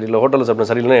சாப்பிட்டேன் சரி இல்லை ஹோட்டலில் சாப்பிட்டேன்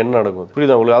சரியில்லைன்னா என்ன நடக்கும்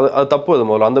புரியுதா உங்களுக்கு? அது தப்பு. அது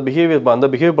முதல்ல அந்த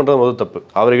பிஹேவ் பண்றது முதல் தப்பு.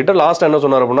 அவர்கிட்ட லாஸ்ட் என்ன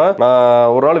சொன்னார் அப்படின்னா,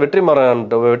 நான் ஒரு நாள்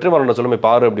வெற்றிமாறன் சொல்லுமே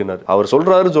பாரு அப்படின்னாரு. அவர்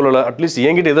சொல்றாரு சொல்லல, அட்லீஸ்ட்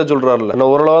என்கிட்ட எதை சொல்றாருல்ல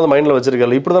நான் ஓரளவு மைண்ட்ல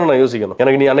வச்சிருக்கேன். இப்படிதான் நான் யோசிக்கணும்.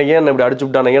 எனக்கு நீ அன்னைக்கு ஏன் இப்படி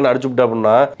அடிச்சுட்டா ஏன் அடிச்சுட்டா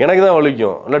அப்படின்னா எனக்கு தான்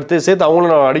வலிக்கும், இல்லாட்டி சேர்த்து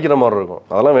அவங்களும் நான் அடிக்கிற மாதிரி இருக்கும்.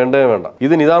 அதெல்லாம் வேண்டவே வேண்டாம்.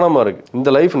 இது நிதானமா இருக்கு, இந்த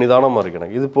லைஃப் நிதானமா இருக்கு.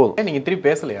 எனக்கு இது போதும். நீங்க திருப்பி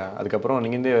பேசலையா அதுக்கப்புறம்?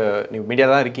 நீங்க நீங்க மீடியா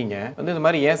தான் இருக்கீங்க, வந்து இந்த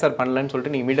மாதிரி ஏன் சார் பண்ணலன்னு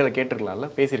சொல்லிட்டு நீங்க மீடியாவில் கேட்டிருக்கலாம்ல,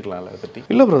 பேசியிருக்கலாம்ல அதை பற்றி?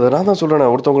 இல்ல பிரதர், நான் தான் சொல்றேன்,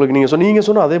 ஒருத்தவங்களுக்கு நீங்க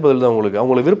சொன்ன அதே பதில் தான்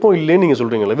அவங்களுக்கு விருப்பம் இல்லைன்னு நீங்க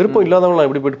சொல்றீங்களா? விருப்பம் இல்லாதவங்க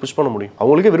எப்படி போயிட்டு புஷ் பண்ண முடியும்?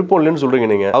 அவங்களுக்கே விருப்பம் இல்லைன்னு சொல்றீங்க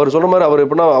நீங்க. அவர் சொன்ன மாதிரி அவர்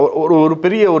எப்படின்னா ஒரு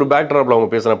பெரிய ஒரு பேக் ட்ராப்ல அவங்க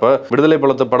பேசுறப்ப விடுதலை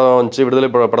படம் வந்துச்சு, விடுதலை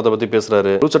படத்தை பத்தி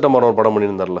பேசுறாரு. சட்டமான ஒரு படம்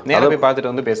பண்ணியிருந்தார்ல, நேரா போய்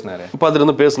பார்த்துட்டு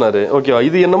வந்து பேசினாரு. ஓகே,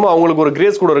 இது என்னமோ அவங்களுக்கு ஒரு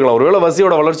கிரேஸ் கூட இருக்கலாம். ஒருவேளை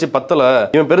வசியோட வளர்ச்சி பத்தல,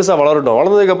 இவன் பெருசா வளரட்டும்,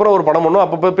 வளர்ந்ததுக்கு அப்புறம் ஒரு படம் பண்ணும்,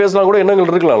 அப்ப பேசலாம் கூட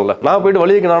எண்ணங்கள் இருக்கலாம்ல. நான் போயிட்டு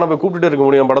வழிக்கு நானும் போய் கூப்பிட்டு இருக்க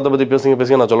முடியும், படத்தை பத்தி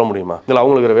பேசுங்க நான் சொல்ல முடியுமா? இல்ல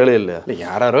அவங்களுக்கு வேலை இல்ல.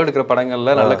 யாரோ எடுக்கிற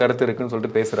படங்கள்ல நல்ல கருத்து இருக்குன்னு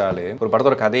சொல்லிட்டு பேசுறாரு. ஒரு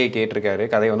படத்தோட கதையை கேட்டிருக்காரு,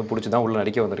 கதையை வந்து பிடிச்சிதான் உள்ள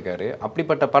நடிக்க வந்திருக்காரு.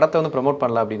 அப்படிப்பட்ட படத்தை வந்து ப்ரமோட்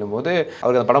பண்ணலாம் அப்படின்னும் போது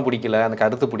அவருக்கு அந்த படம் பிடிக்கல, அந்த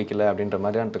கருத்து பிடிக்கல அப்படின்ற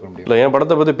மாதிரி எடுத்துக்க முடியும். இல்ல என்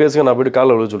படத்தை பத்தி பேசுங்க, நான் போயிட்டு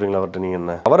கால விழ சொல்றீங்களா அவர்கிட்ட? நீங்க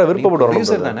என்ன அவரை விருப்பப்பட்டு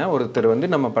வரணும் தானே? ஒருத்தர் வந்து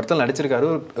நம்ம படத்தில் நடிச்சிருக்காரு,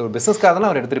 ஒரு பிசினஸ்க்காக தானே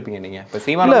அவர் எடுத்திருப்பீங்க. நீங்க இப்ப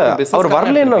சீமான் அவர்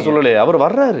வரலன்னு நான் சொல்லலையே, அவர்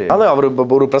வர்றாரு. அதான் அவர்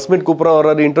ஒரு பிரஸ் மீட் கூப்பிட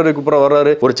வர்றாரு, இன்டர்வியூ கூப்பிட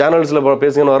வர்றாரு, ஒரு சேனல்ஸ்ல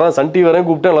பேசுங்கன்னு வர்றாரு, சன் டிவி வரையும்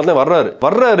கூப்பிட்டு எல்லாத்தையும்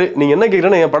வர்றாரு. நீங்க என்ன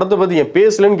கேக்குறீங்க? என் படத்தை பத்தி என்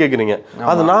பேசலன்னு கேக்குறீங்க.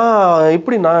 அது நான்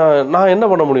இப்படி நான் என்ன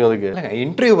பண்ண முடியும்? அதுக்கு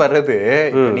இன்டர்வியூ வர்றது,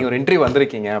 நீங்க ஒரு இன்டர்வியூ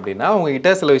வந்திருக்கீங்க அப்படின்னா உங்ககிட்ட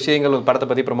சில விஷயங்கள் படத்தை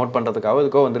பத்தி ப்ரமோட் பண்றதுக்காக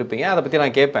இதுக்கோ வந்திருப்பீங்க, அதை பத்தி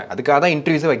நான் கேட்பேன். அதுக்காக தான்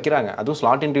இன்டர்வியூஸே வைக்கிறாங்க. அதுவும்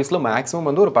ஸ்லாட் இன்டர்வியூஸ்ல மேக்ஸிமம்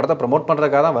வந்து ஒரு படத்தை ப்ரமோட்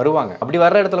பண்றதுக்காக தான் வருவாங்க. அப்படி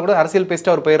வர்ற இடத்துல கூட அரசியல்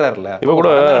பேசிட்டு அவர் போயிடறாருல. இப்ப கூட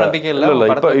நம்பிக்கை இல்ல,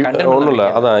 ஒண்ணும் இல்ல.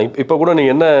 அதான் இப்ப கூட நீ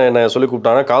என்ன சொல்லி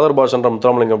கூப்பிட்டாங்க, காதர் பாஷன்ற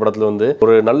முத்துராமலிங்கம் படத்துல வந்து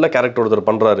ஒரு நல்ல கேரக்டர் ஒருத்தர்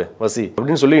பண்றாரு வசி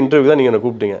அப்படின்னு சொல்லி இன்டர்வியூ தான் நீங்க என்ன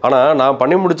கூப்பிட்டீங்க. ஆனா நான்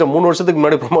பண்ணி முடிச்ச 3 வருஷத்துக்கு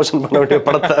முன்னாடி ப்ரமோஷன் பண்ண வேண்டிய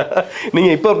படத்தை நீங்க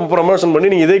இப்ப ப்ரமோஷன்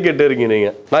பண்ணி நீங்க இதே கேட்டே இருக்கீங்க.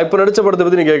 நீங்க நான் இப்ப நடிச்ச படத்தை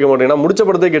பத்தி நீங்க கேட்க மாட்டீங்க, நான் முடிச்ச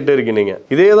படத்தை கேட்டே இருக்கீங்க. நீங்க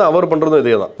இதே தான் அவர் பண்றதும்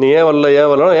இதே தான். நீ ஏன் வரல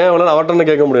அவர்கிட்ட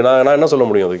கேட்க முடியும். நான் என்ன சொல்ல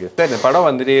முடியும் அதுக்கு? இந்த படம்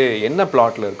வந்துட்டு என்ன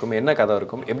பிளாட்ல இருக்கும், என்ன கதை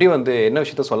இருக்கும், எப்படி வந்து என்ன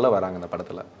விஷயத்த சொல்ல வராங்க இந்த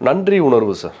படத்துல? நன்றி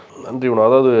உணர்வு சார், நன்றி உணர்வு.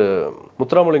 அதாவது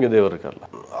முத்துராமலிங்க தேவர் இருக்கார்ல,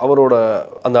 அவரோட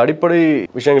அந்த அடிப்படை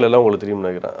விஷயங்கள் எல்லாம் உங்களுக்கு தெரியும்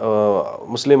நினைக்கிறேன்.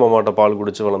 முஸ்லீம் அம்மாட்ட பால்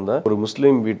குடிச்சு வளர்ந்த ஒரு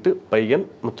முஸ்லீம் வீட்டு பையன்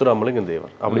முத்துராமலிங்க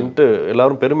தேவர் அப்படின்ட்டு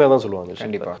எல்லாரும் பெருமையா தான் சொல்லுவாங்க.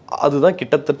 கண்டிப்பா அதுதான்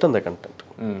கிட்டத்தட்ட அந்த கண்டென்ட்.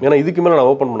 ஏன்னா இதுக்கு மேல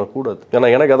நான் ஓப்பன் பண்ணக்கூடாது. ஏன்னா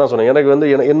எனக்கு அதான் சொன்னேன், எனக்கு வந்து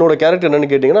என்னோட கேரக்டர்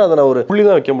என்னன்னு கேட்டீங்கன்னா அதை நான் ஒரு புள்ளி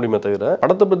தான் வைக்க முடியுமே தவிர,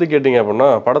 படத்தை பத்தி கேட்டீங்க அப்படின்னா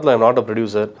படத்துல I'm not a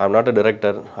producer, I'm not a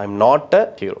director, I'm not a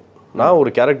hero. நான் ஒரு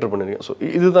கேரக்டர் பண்ணிருக்கேன். ஸோ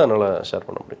இதுதான் என்னால் ஷேர்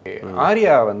பண்ண முடியும்.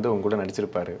 ஆர்யா வந்து உங்க கூட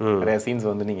நடிச்சிருப்பாரு, நிறைய சீன்ஸ்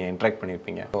வந்து நீங்க இன்ட்ராக்ட்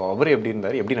பண்ணிருப்பீங்க. அவர் எப்படி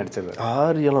இருந்தாரு, எப்படி நடிச்சிருந்தாரு?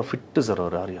 ஆர்யாலாம் ஃபிட்டு சார்.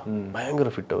 அவர் ஆர்யா பயங்கர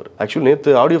ஃபிட். அவர் ஆக்சுவலி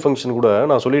நேற்று ஆடியோ ஃபங்க்ஷன் கூட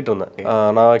நான் சொல்லிட்டு இருந்தேன்,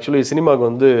 நான் ஆக்சுவலி சினிமாவுக்கு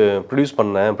வந்து ப்ரொடியூஸ்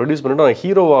பண்ணிட்டு நான்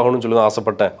ஹீரோ ஆகணும்னு சொல்லி தான்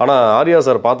ஆசைப்பட்டேன். ஆனால் ஆர்யா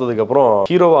சார் பார்த்ததுக்கு அப்புறம்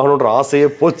ஹீரோ ஆகணுன்ற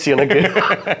ஆசையே போச்சு எனக்கு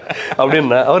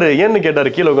அப்படின்னு அவர் ஏன்னு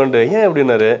கேட்டார் கீழே உட்காந்து. ஏன்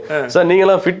அப்படின்னாரு, சார்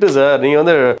நீங்களாம் ஃபிட்டு சார், நீங்க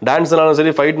வந்து டான்ஸ்னாலும்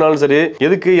சரி ஃபைட்னாலும் சரி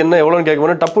எதுக்கு என்ன எவ்வளோன்னு கேட்க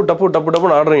போனா டப்பு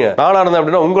ஆடுறீங்க. நானா இருந்தேன்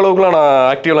அப்படின்னா உங்களவுக்குலாம் நான்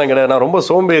ஆக்டிவ்லாம் கிடையாது, நான் ரொம்ப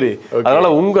சோம்பேறி. அதனால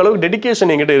உங்க அளவுக்கு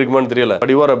டெடிகேஷன் என்கிட்ட இருக்குமான்னு தெரியல,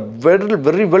 but you are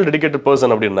very well dedicated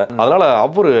person அப்படின்னு. அதனால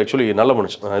அவரு ஆக்சுவலி நல்ல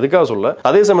மனுஷன், இதுக்காக சொல்ல.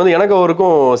 அதே சமயம் எனக்கு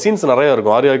அவருக்கும் சீன்ஸ் நிறைய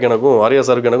இருக்கும், ஆர்யா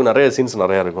சாருக்கு எனக்கும் நிறைய சீன்ஸ்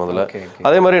நிறைய இருக்கும் அதுல.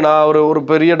 அதே மாதிரி நான் ஒரு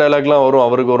பெரிய டைலாக்லாம் வரும்,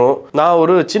 அவருக்கு வரும், நான்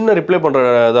ஒரு சின்ன ரிப்ளை பண்ற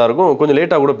இதா இருக்கும், கொஞ்சம்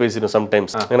லேட்டா கூட பேசிடுவேன்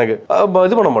சம்டைம்ஸ். எனக்கு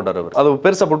இது பண்ண மாட்டார் அவர், அது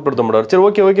பெருசா புட்படுத்த மாட்டார். சரி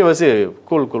ஓகே வசி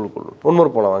கூல்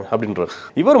ஒன்மோர் போலாம் வாங்க அப்படின்றார்.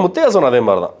 இவர் முத்தையாசன் அதே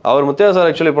மாதிரி தான். அவர் முத்தையா சார்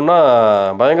ஆக்சுவலி பண்ணா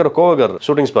பயங்கர கோவகர்.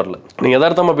 ஷூட்டிங் ஸ்பாட்ல நீங்க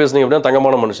யதார்த்தமா பேசுனீங்க அப்படின்னா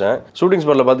தங்கமான மனுஷன். ஷூட்டிங்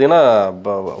ஸ்பாட்ல பாத்தீங்கன்னா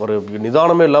ஒரு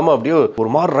நிதானமே இல்லாம அப்படியே ஒரு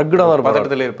மாதிரி ரக்கடா தான் இருப்பார்,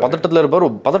 பதட்டத்துல இருப்பார்.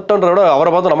 பதட்டன்ற விட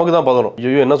அவரை பார்த்து நமக்கு தான் பதறும்,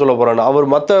 ஐயோ என்ன சொல்ல போறான்னு. அவர்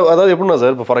அதாவது எப்படின்னா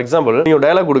சார், இப்போ ஃபார் எக்ஸாம்பிள் நீங்க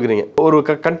டயலாக் கொடுக்குறீங்க, ஒரு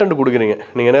கண்டென்ட் கொடுக்குறீங்க,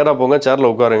 நீங்க நேரா போங்க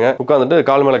சேர்ல உட்காந்துட்டு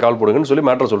கால் மேல கால் போடுங்கன்னு சொல்லி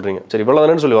மேட்டர் சொல்றீங்க. சரி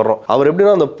இவ்வளவுதானு சொல்லி வர்றோம். அவர்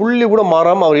எப்படின்னா அந்த புள்ளி கூட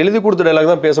மாறாம அவர் எழுதி கொடுத்த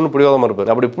டயலாக் தான் பேசணும் பிடிவாதமா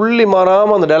இருப்பார். அப்படி புள்ளி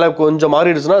மாறாம அந்த டயலாக் கொஞ்சம்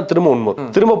மாறிடுச்சுன்னா திரும்ப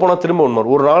உண்மை.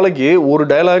 ஒரு நாளைக்கு ஒரு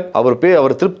டயலாக்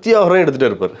அவர் திருப்தியாக எடுத்துட்டு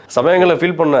இருப்பார். சமயங்களை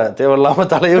ஃபீல் பண்ண தேவையில்லாம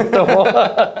தலையிட்டோம்,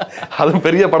 அதுவும்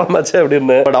பெரிய படமாச்சே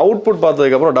அப்படின்னு. பட் அவுட்புட்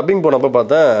பார்த்ததுக்கு அப்புறம் டப்பிங் போனப்ப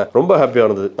பார்த்தேன் ரொம்ப ஹாப்பியா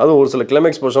இருந்தது. அதுவும் ஒரு சில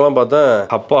கிளைமேக்ஸ் போர்ஷன்லாம் பார்த்தேன்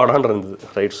அப்பாடான் இருந்தது.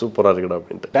 ரைட் சூப்பரா இருக்குடா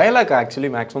அப்படின்ட்டு. டயலாக்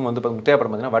ஆக்சுவலி மேக்ஸிமம் வந்து முத்தையா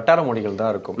படம் பார்த்தீங்கன்னா வட்டார மொழிகள்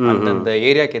தான் இருக்கும், அந்த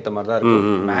ஏரியாக்கு ஏற்ற மாதிரி தான்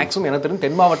இருக்கும். மேக்ஸிமம் எனக்கு தெரியும்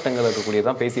தென் மாவட்டங்கள்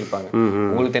இருக்கக்கூடியதான் பேசியிருப்பாங்க.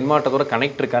 உங்களுக்கு தென் மாவட்டத்தோட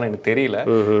கனெக்ட் இருக்கான்னு எனக்கு தெரியல,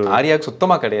 ஆர்யாவுக்கு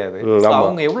சுத்தமா கிடையாது.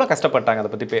 அவங்க எவ்வளவு கஷ்டப்பட்டாங்க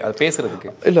அதை பத்தி பேசுறதுக்கு?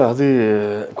 இல்ல அது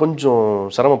கொஞ்சம்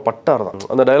சிரமப்பட்டார் தான்.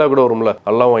 அந்த டைலாக் கூட வரும்ல,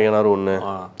 அல்லாஹ் ஐயனார் ஒண்ணு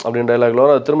அப்படின்னு டைலாக்ல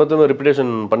வரும். திரும்ப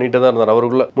ரிப்பீட்டேஷன் பண்ணிட்டே தான் இருந்தார்.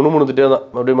 அவருக்குள்ள முணுமுணுத்துட்டே தான்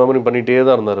அப்படியே மெமரி பண்ணிட்டே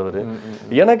தான் இருந்தார் அவரு.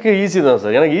 எனக்கு ஈஸி தான்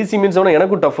சார், எனக்கு ஈஸி மீன்ஸ்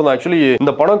எனக்கும் டஃப் தான். ஆக்சுவலி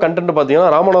இந்த படம் கண்டென்ட்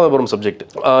பாத்தீங்கன்னா ராமநாதபுரம் சப்ஜெக்ட்.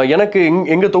 எனக்கு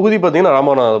எங்க தொகுதி பாத்தீங்கன்னா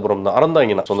ராமநாதபுரம் தான்,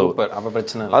 அறந்தாங்க நான் சொந்த ஊர். அப்ப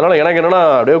பிரச்சனை. அதனால எனக்கு என்னன்னா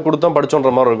அப்படியே கொடுத்தோம்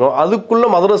படிச்சோன்ற மாதிரி இருக்கும். அதுக்குள்ள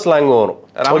மதுரை ஸ்லாங் வரும்.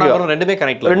 ராமநாதபுரம் ரெண்டுமே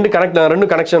ரெண்டு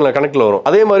கனெக்ஷன்ல வரும்.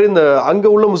 அதே மாதிரி இந்த அங்க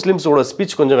உள்ள முஸ்லிம்ஸோட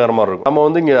ஸ்பீச் கொஞ்சம் வேற மாதிரி இருக்கும். நம்ம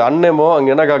வந்து இங்க அண்ணேமோ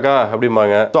அங்க என்ன காக்கா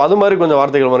அப்படிம்பாங்க. ஸோ அது மாதிரி கொஞ்சம்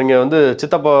வார்த்தைகள் வரும். இங்க வந்து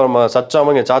சித்தப்பா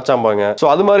சச்சாம இங்க சாச்சாம்பாங்க. ஸோ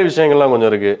அது மாதிரி விஷயங்கள்லாம்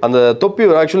கொஞ்சம் இருக்கு. அந்த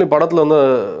தொப்பி ஆக்சுவலி படத்துல வந்து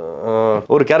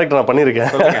ஒரு கேரக்டர் நான்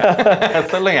பண்ணியிருக்கேன்.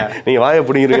 சொல்லுங்க. நீங்க வாயை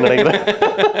பிடிக்கிறீங்கன்னு நினைக்கிறேன்.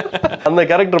 அந்த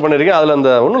கேரக்டர் பண்ணிருக்கேன். அதுல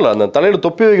அந்த ஒண்ணும் இல்ல, அந்த தலையில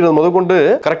தொப்பி வைக்கிறது முதற்கொண்டு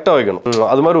கரெக்டா வைக்கணும்.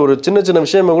 அது மாதிரி ஒரு சின்ன சின்ன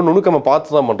விஷயம் கூட நுணுக்கமா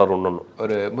பார்த்து தான் பண்றாரு. ஒண்ணு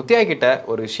ஒரு முத்தியா கிட்ட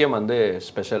ஒரு விஷயம் வந்து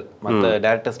ஸ்பெஷல் மற்ற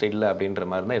டேரக்டர்ஸ் இல்ல அப்படின்ற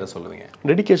மாதிரி தான் இதை சொல்லுவீங்க.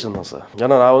 டெடிகேஷன் தான் சார்.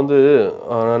 ஏன்னா நான் வந்து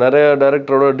நிறைய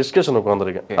டேரக்டரோட டிஸ்கஷன்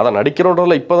உட்காந்துருக்கேன். அதான்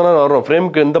நடிக்கிறோன்றதுல இப்பதானே வர்றோம்.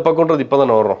 ஃப்ரேம்க்கு இந்த பக்கம்ன்றது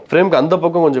இப்பதானே வர்றோம். ஃப்ரேம்க்கு அந்த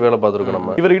பக்கம் கொஞ்சம் வேலை பார்த்துருக்கோம்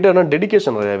நம்ம. இவர்கிட்ட என்ன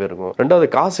டெடிகேஷன் நிறையவே இருக்கும். ரெண்டாவது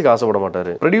காசுக்கு ஆசைப்பட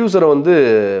மாட்டாரு. ப்ரொடியூசரை வந்து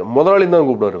முதலாளி தான்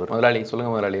கூப்பிடுவாரு. முதலாளி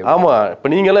சொல்லுங்க முதலாளி. ஆமா, இப்ப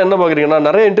நீங்க எல்லாம் என்ன பாக்குறீங்கன்னா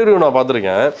நிறைய இன்டர்வியூ நான்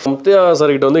பார்த்திருக்கேன். முத்தியா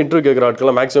சார் கிட்ட வந்து இன்டர்வியூ கேட்கிற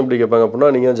ஆட்கள் மேக்ஸிமம் எப்படி கேட்பாங்க அப்படின்னா,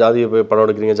 நீங்க ஜாதிய படம்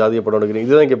எடுக்கிறீங்க, ஜாதிய படம் எடுக்கிறீங்க,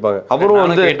 இதுதான் கேட்பாங்க. அவரும்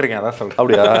வந்து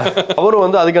அப்படியா அவரும்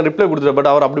வந்து அதுக்கு ரிப்ளை கொடுத்துரு. பட்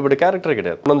அவர் அப்படிப்பட்ட கேரக்டர்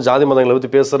கிடையாது. வந்து ஜாதி மதங்களை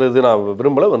பத்தி பேசுறது நான்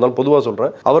விரும்பல, வந்தாலும் பொதுவா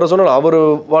சொல்றேன். அவரை சொன்னால்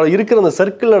அவர் இருக்கிற அந்த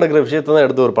சர்க்கிள் நடக்கிற விஷயத்தை தான்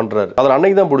எடுத்து அவர் பண்றாரு. அதில்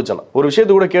அன்னைக்கு தான் பிடிச்சான். ஒரு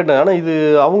விஷயத்தை கூட கேட்டேன், ஆனா இது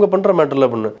அவங்க பண்ற மேட்டர்ல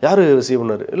பண்ணு யாரு சி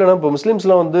பண்ணாரு. இல்லைன்னா இப்போ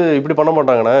முஸ்லீம்ஸ்லாம் வந்து இப்படி பண்ண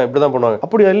மாட்டாங்கண்ணா, இப்படிதான் பண்ணுவாங்க.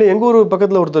 அப்படியா இல்லை, எங்க ஊர்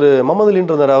பக்கத்துல ஒருத்தர் மமது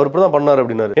அலின்னு இருந்தாரு, அவர் இப்படிதான் பண்ணாரு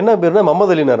அப்படின்னாரு. என்ன பேருனா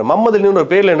மமது அலினாரு. மமது அலின்னு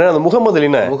ஒரு பேர்ல என்ன அந்த முகமது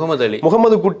அலினா,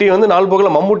 முகமது குட்டி வந்து நாலு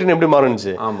போகல மம்முட்டின்னு எப்படி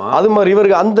மாறுச்சு. அது மாதிரி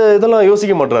இவருக்கு அந்த இதெல்லாம்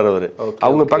யோசிக்க மாட்டாரு அவரு.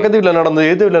 அவங்க பக்கத்து வீட்டுல நடந்தது,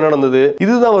 எது வீட்டுல நடந்தது,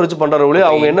 இதுதான் வச்சு பண்றாரு.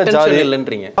 அவங்க என்ன ஜாதி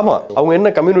இல்லன்றீங்க. ஆமா, அவங்க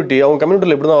என்ன கம்யூனிட்டி, அவங்க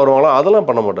கம்யூனிட்டில இப்படிதான் வருவாங்களோ அதெல்லாம்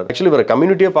பண்ண மாட்டாரு. ஆக்சுவலி இவர்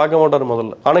கம்யூனிட்டியே பார்க்க மாட்டாரு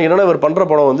முதல்ல. ஆனா என்னன்னா இவர் பண்ற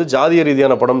படம் வந்து ஜாதிய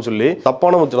ரீதியான படம் சொல்லி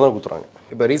தப்பான முத்திரை தான் குத்துறாங்க.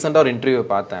 இப்போ ரீசெண்டாக ஒரு இன்டர்வியூ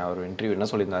பார்த்தேன். அவர் இன்டர்வியூ என்ன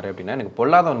சொல்லியிருந்தாரு அப்படின்னா, எனக்கு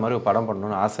பொல்லாதவன் மாதிரி ஒரு படம்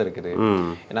பண்ணணும்னு ஆசை இருக்குது.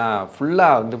 ஏன்னா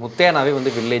ஃபுல்லாக வந்து முத்தையனாவே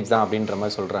வந்து வில்லேஜ் தான் அப்படின்ற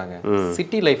மாதிரி சொல்றாங்க.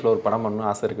 சிட்டி லைஃப்ல ஒரு படம் பண்ணணும்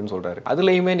ஆசை இருக்குன்னு சொல்றாரு.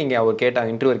 அதுலயுமே நீங்க அவர் கேட்டாங்க,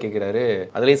 இன்டர்வியூ கேட்கிறாரு,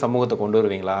 அதுலயும் சமூகத்தை கொண்டு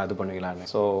வருவீங்களா, அது பண்ணுவீங்களான்னு.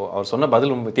 ஸோ அவர் சொன்ன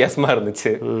பதில் ரொம்ப வித்தியாசமா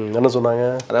இருந்துச்சு. என்ன சொன்னாங்க?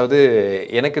 அதாவது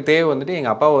எனக்கு தேவை வந்துட்டு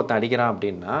எங்க அப்பா ஒருத்தன் அடிக்கிறான்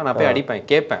அப்படின்னா நான் போய் அடிப்பேன்,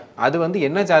 கேட்பேன். அது வந்து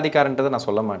என்ன ஜாதிக்காரன்றதை நான்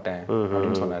சொல்ல மாட்டேன்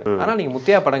அப்படின்னு சொன்னாரு. ஆனா நீங்க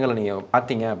முத்தையா படங்களை நீங்க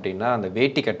பாத்தீங்க அப்படின்னா, அந்த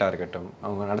வேட்டி கட்டா இருக்கட்டும்,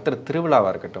 அவங்க நடத்துற திருவிழாவா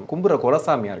இருக்கட்டும், கும்புற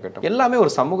குலசாமியா இருக்கட்டும், எல்லாமே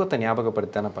ஒரு சமூகத்தை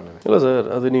ஞாபகப்படுத்தி தானே பண்ணுது. இல்ல சார்,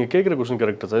 அது நீங்க கேட்கிற கொஸ்டின்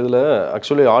கரெக்ட் சார். இதுல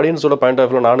ஆக்சுவலி ஆடியன்ஸோட பாயிண்ட் ஆஃப்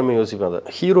வியூல நானுமே யோசிப்பேன். அதை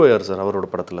ஹீரோ யார் சார் அவரோட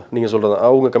படத்துல நீங்க சொல்றது,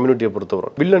 அவங்க கம்யூனிட்டியை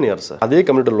பொறுத்தவரை. வில்லன் யார் சார், அதே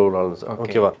கம்யூனிட்டியில் உள்ள ஆள் சார்.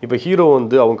 ஓகேவா? இப்போ ஹீரோ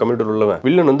வந்து அவங்க கம்யூனிட்டியில் உள்ளவன்,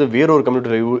 வில்லன் வந்து வேறொரு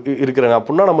கம்யூனிட்டியில் இருக்கிறாங்க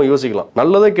அப்படின்னா நம்ம யோசிக்கலாம்.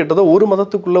 நல்லதோ கெட்டதோ ஒரு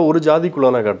மதத்துக்குள்ள ஒரு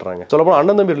ஜாதிக்குள்ள தான் காட்டுறாங்க. சொல்லப்போனா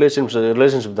அண்ணன் தம்பி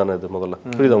ரிலேஷன்ஷிப் தானே இது முதல்ல.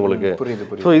 புரியுது உங்களுக்கு?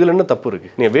 புரியுது. ஸோ இதுல என்ன தப்பு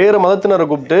இருக்கு? நீங்க வேற மதத்தினரை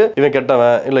கூப்பிட்டு இவன்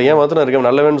கெட்டவன் இல்ல ஏன் மதத்தினர் இருக்கவன்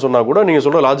நல்லவன் சொன்னா கூட நீங்க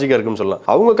சொல்ற லாஜிக்கா இருக்குன்னு சொல்லலாம்.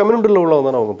 அவங்க கம்யூனிட்டியில் உள்ளவங்க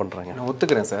தானே அவங்க பண்றாங்க. நான்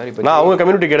ஒத்துக்கிறேன் சார். இப்போ நான் அவங்க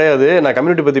கம்யூனிட்டி கிடையாது, நான்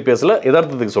கம்யூனிட்டி பத்தி பேசல,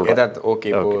 யதார்த்தத்துக்கு சொல்றேன். ஓகே,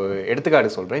 இப்போ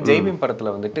எடுத்துக்காட்டு சொல்றேன். ஜெய்பீம்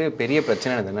படத்துல வந்துட்டு பெரிய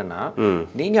பிரச்சனை என்னன்னா,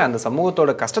 நீங்க அந்த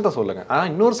சமூகத்தோட கஷ்டத்தை சொல்லுங்க, ஆனா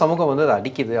இன்னொரு சமூகம் வந்து அதை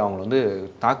அடிக்குது, அவங்க வந்து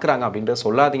தாக்குறாங்க அப்படின்றத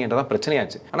சொல்லாதீங்கன்றதான்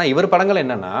பிரச்சனையாச்சு. ஆனா இவர் படங்கள்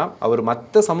என்னன்னா, அவர்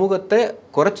மற்ற சமூகத்தை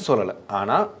குறைச்சு சொல்லல,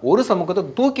 ஆனா ஒரு சமூகத்தை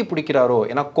தூக்கி பிடிக்கிறாரோ.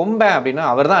 ஏன்னா கொம்பேன் அப்படின்னா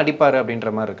அவர் தான் அடிப்பாரு அப்படின்ற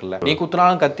மாதிரி இருக்குல்ல. நீ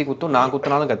குத்துனாலும் கத்தி குத்தும், நான்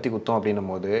குத்துனாலும் கத்தி குத்தும் அப்படின்னும்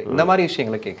போது இந்த மாதிரி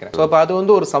விஷயங்களை கேட்கிறேன். ஸோ அப்போ அது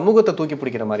வந்து ஒரு சமூகத்தை தூக்கி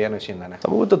பிடிக்கிற மாதிரியான விஷயம் தானே.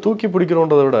 சமூகத்தை தூக்கி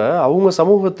பிடிக்கிறோன்றதை விட அவங்க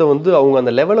சமூகத்தை வந்து அவங்க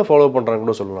அந்த லெவலை ஃபாலோ பண்றாங்க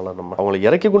கூட சொல்லலாம். நம்ம அவங்களை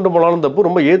இறக்கி கொண்டு போனாலும் தப்பு,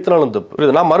 ரொம்ப ஏத்தினாலும்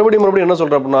தப்பு. நான் மறுபடியும் என்ன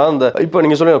சொல்றேன் அப்படின்னா, அந்த இப்போ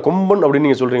நீங்க சொல்றீங்க கொம்பன் அப்படின்னு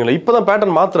நீங்க சொல்றீங்களா, இப்பதான்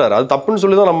பேட்டர்ன் மாத்துறாரு. அது தப்புன்னு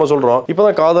சொல்லி தான் நம்ம சொல்றோம்.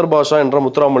 இப்பதான் காதர் பாஷா என்ற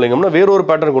முத்துராமலிங்கம்னா வேற ஒரு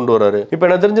பேட்டர்ன் கொண்டு வராரு. இப்போ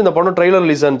எனக்கு தெரிஞ்சு இந்த படம் ட்ரெய்லர்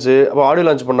ரிலீஸ் ஆச்சு, அப்போ ஆடியோ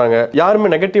லான்ச் பண்ணாங்க, யாருமே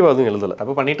நெகட்டிவா அதுவும் எழுதல.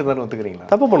 தப்பு பண்ணிட்டு தான் ஒத்துக்கிறீங்களா?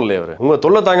 தப்பு பண்ணல அவர். உங்க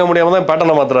தொல்லை தாங்க முடியாம தான்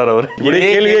பேட்டர்னை மாத்துறாரு அவர்.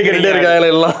 கேள்வியே கேட்டுட்டே இருக்காங்க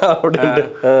எல்லாம் அப்படின்ட்டு.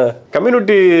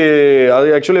 கம்யூனிட்டி அது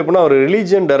ஆக்சுவலி எப்படின்னா அவர்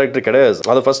ரிலீஜியன் டைரக்டர் கிடையாது.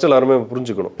 அதை ஃபர்ஸ்ட் எல்லாருமே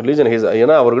புரிஞ்சுக்கணும். ரிலீஜன்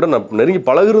ஏன்னா அவர்கிட்ட நான் நெருங்கி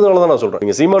பழகுறதுனால தான் நான் சொல்றேன்.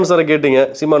 நீங்க சீமான் சாரை கேட்டீங்க,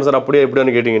 சீமான் சார் அப்படியே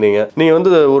எப்படின்னு கேட்டீங்க. நீங்க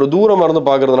வந்து ஒரு தூரமா இருந்து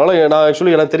பாக்குறதுனால நான்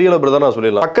ஆக்சுவலி எனக்கு தெரியல பிரதர் நான்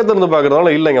சொல்லிடலாம். பக்கத்துல இருந்து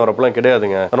பாக்குறதுனால இல்லைங்க அவர் அப்படிலாம்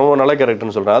கிடையாதுங்க, ரொம்ப நல்ல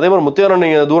கேரக்டர்னு சொல்றேன். அதே மாதிரி முத்தியாரன்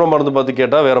நீங்க தூரமா இருந்து பார்த்து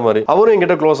கேட்டா வேற மாதிரி, அவரும்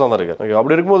என்கிட்ட க்ளோஸா தான் இருக்காரு.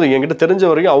 அப்படி இருக்கும்போது என்கிட்ட தெரிஞ்ச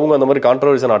வரைக்கும் அவங்க அந்த மாதிரி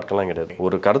கான்ட்ரவர்சியான ஆட்கள்லாம் கிடையாது.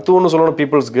 ஒரு கருத்து ஒன்று சொல்லணும்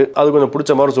பீப்புள்ஸ்க்கு, அது கொஞ்சம்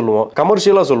பிடிச்ச மாதிரி சொல்லுவோம்,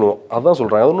 கமர்ஷியலா சொல்லுவோம், அதான்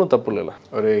சொல்றேன். அது ஒன்றும் தப்பு இல்லை.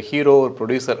 ஒரு ஹீரோ ஒரு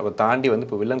ப்ரொடியூசர் தாண்டி வந்து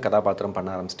இப்போ வில்லன் கதாபாத்திரம் பண்ண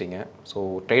ஆரம்பிச்சிட்டிங்க. ஸோ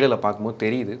ட்ரெய்லரில் பார்க்கும்போது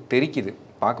தெரியுது, தெரிக்குது,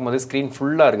 பார்க்கும்போது ஸ்க்ரீன்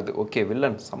ஃபுல்லாக இருக்குது. ஓகே,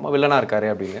 வில்லன் செம்ம வில்லனாக இருக்காரு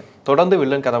அப்படின்னு தொடர்ந்து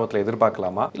வில்லன் கதாபாத்திரம்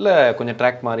எதிர்பார்க்கலாமா, இல்லை கொஞ்சம்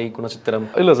ட்ராக் மாதிரி குணச்சித்திரம்?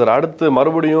 இல்லை சார், அடுத்து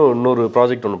மறுபடியும் இன்னொரு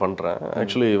ப்ராஜெக்ட் ஒன்று பண்ணுறேன்.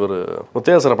 ஆக்சுவலி ஒரு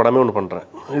முத்தையாசர படமே ஒன்று பண்ணுறேன்.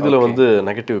 இதில் வந்து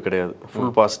நெகட்டிவ் கிடையாது,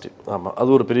 ஃபுல் பாசிட்டிவ். ஆமாம்,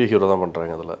 அது ஒரு பெரிய ஹீரோ தான்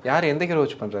பண்ணுறாங்க. அதில் யார் எந்த ஹீரோ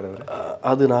வச்சு பண்ணுறாரு?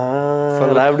 அது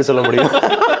நான் எப்படி சொல்ல முடியும்?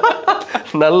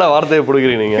 நல்ல வார்த்தையை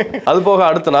பிடிக்கிறீங்க நீங்க. அது போக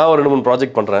அடுத்து நான் ஒரு 2-3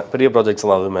 ப்ராஜெக்ட் பண்றேன், பெரிய ப்ராஜெக்ட்ஸ்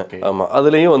தான் அதுவுமே. ஆமா,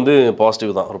 அதுலயும் வந்து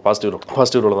பாசிட்டிவ் தான், ஒரு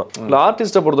பாசிட்டிவ் ரோல் தான். இல்லை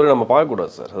ஆர்டிஸ்ட்டை பொறுத்தவரை நம்ம பார்க்கக்கூடாது.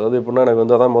 எதிர்பார்க்கக்கூடாது சார். அதாவது எப்படின்னா எனக்கு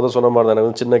வந்து அதான் முதல் சொன்ன மாதிரி தான், எனக்கு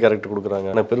வந்து சின்ன கேரக்டர் கொடுக்குறாங்க,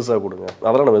 எனக்கு பெருசாக கொடுங்க,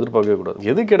 அதெல்லாம் நம்ம எதிர்பார்க்கவே கூடாது.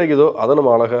 எது கிடைக்குதோ அதை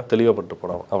நம்ம அழகாக தெளிவாகப்பட்டு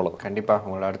போனோம், அவ்வளோதான். கண்டிப்பாக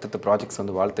உங்களோட அடுத்த ப்ராஜெக்ட்ஸ்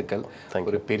வந்து வாழ்த்துக்கள்.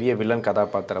 ஒரு பெரிய வில்லன்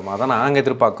கதாபாத்திரமாக தான் நாங்கள்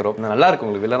எதிர்பார்க்குறோம். நல்லா இருக்கு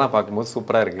உங்களுக்கு வில்லனாக பார்க்கும்போது,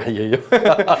 சூப்பராக இருக்கு. ஐயோ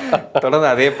தொடர்ந்து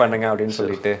அதே பண்ணுங்க அப்படின்னு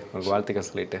சொல்லிட்டு உங்களுக்கு வாழ்த்துக்கள்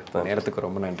சொல்லிட்டு நேரத்துக்கு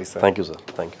ரொம்ப நன்றி சார். Thank you sir.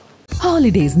 தேங்க்யூ.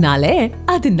 Holidays-நாலே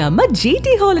அது நம்ம GT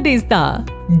Holidays தான்.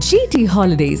 GT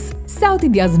Holidays, South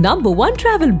India's #1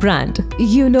 travel brand.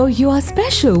 You know you are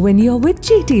special when you're with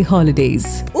GT Holidays.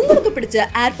 உங்களுக்கு பிடிச்ச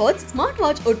ஏர்பாட்ஸ், ஸ்மார்ட்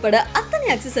வாட்ச் உட்பட அத்தனை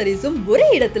அக்சசரிஸும் ஒரே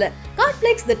இடத்துல.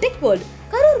 காம்ப்ளெக்ஸ் தி டெக் வேர்ல்ட்,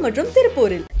 கரூர் மற்றும்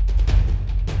திருப்பூரில்.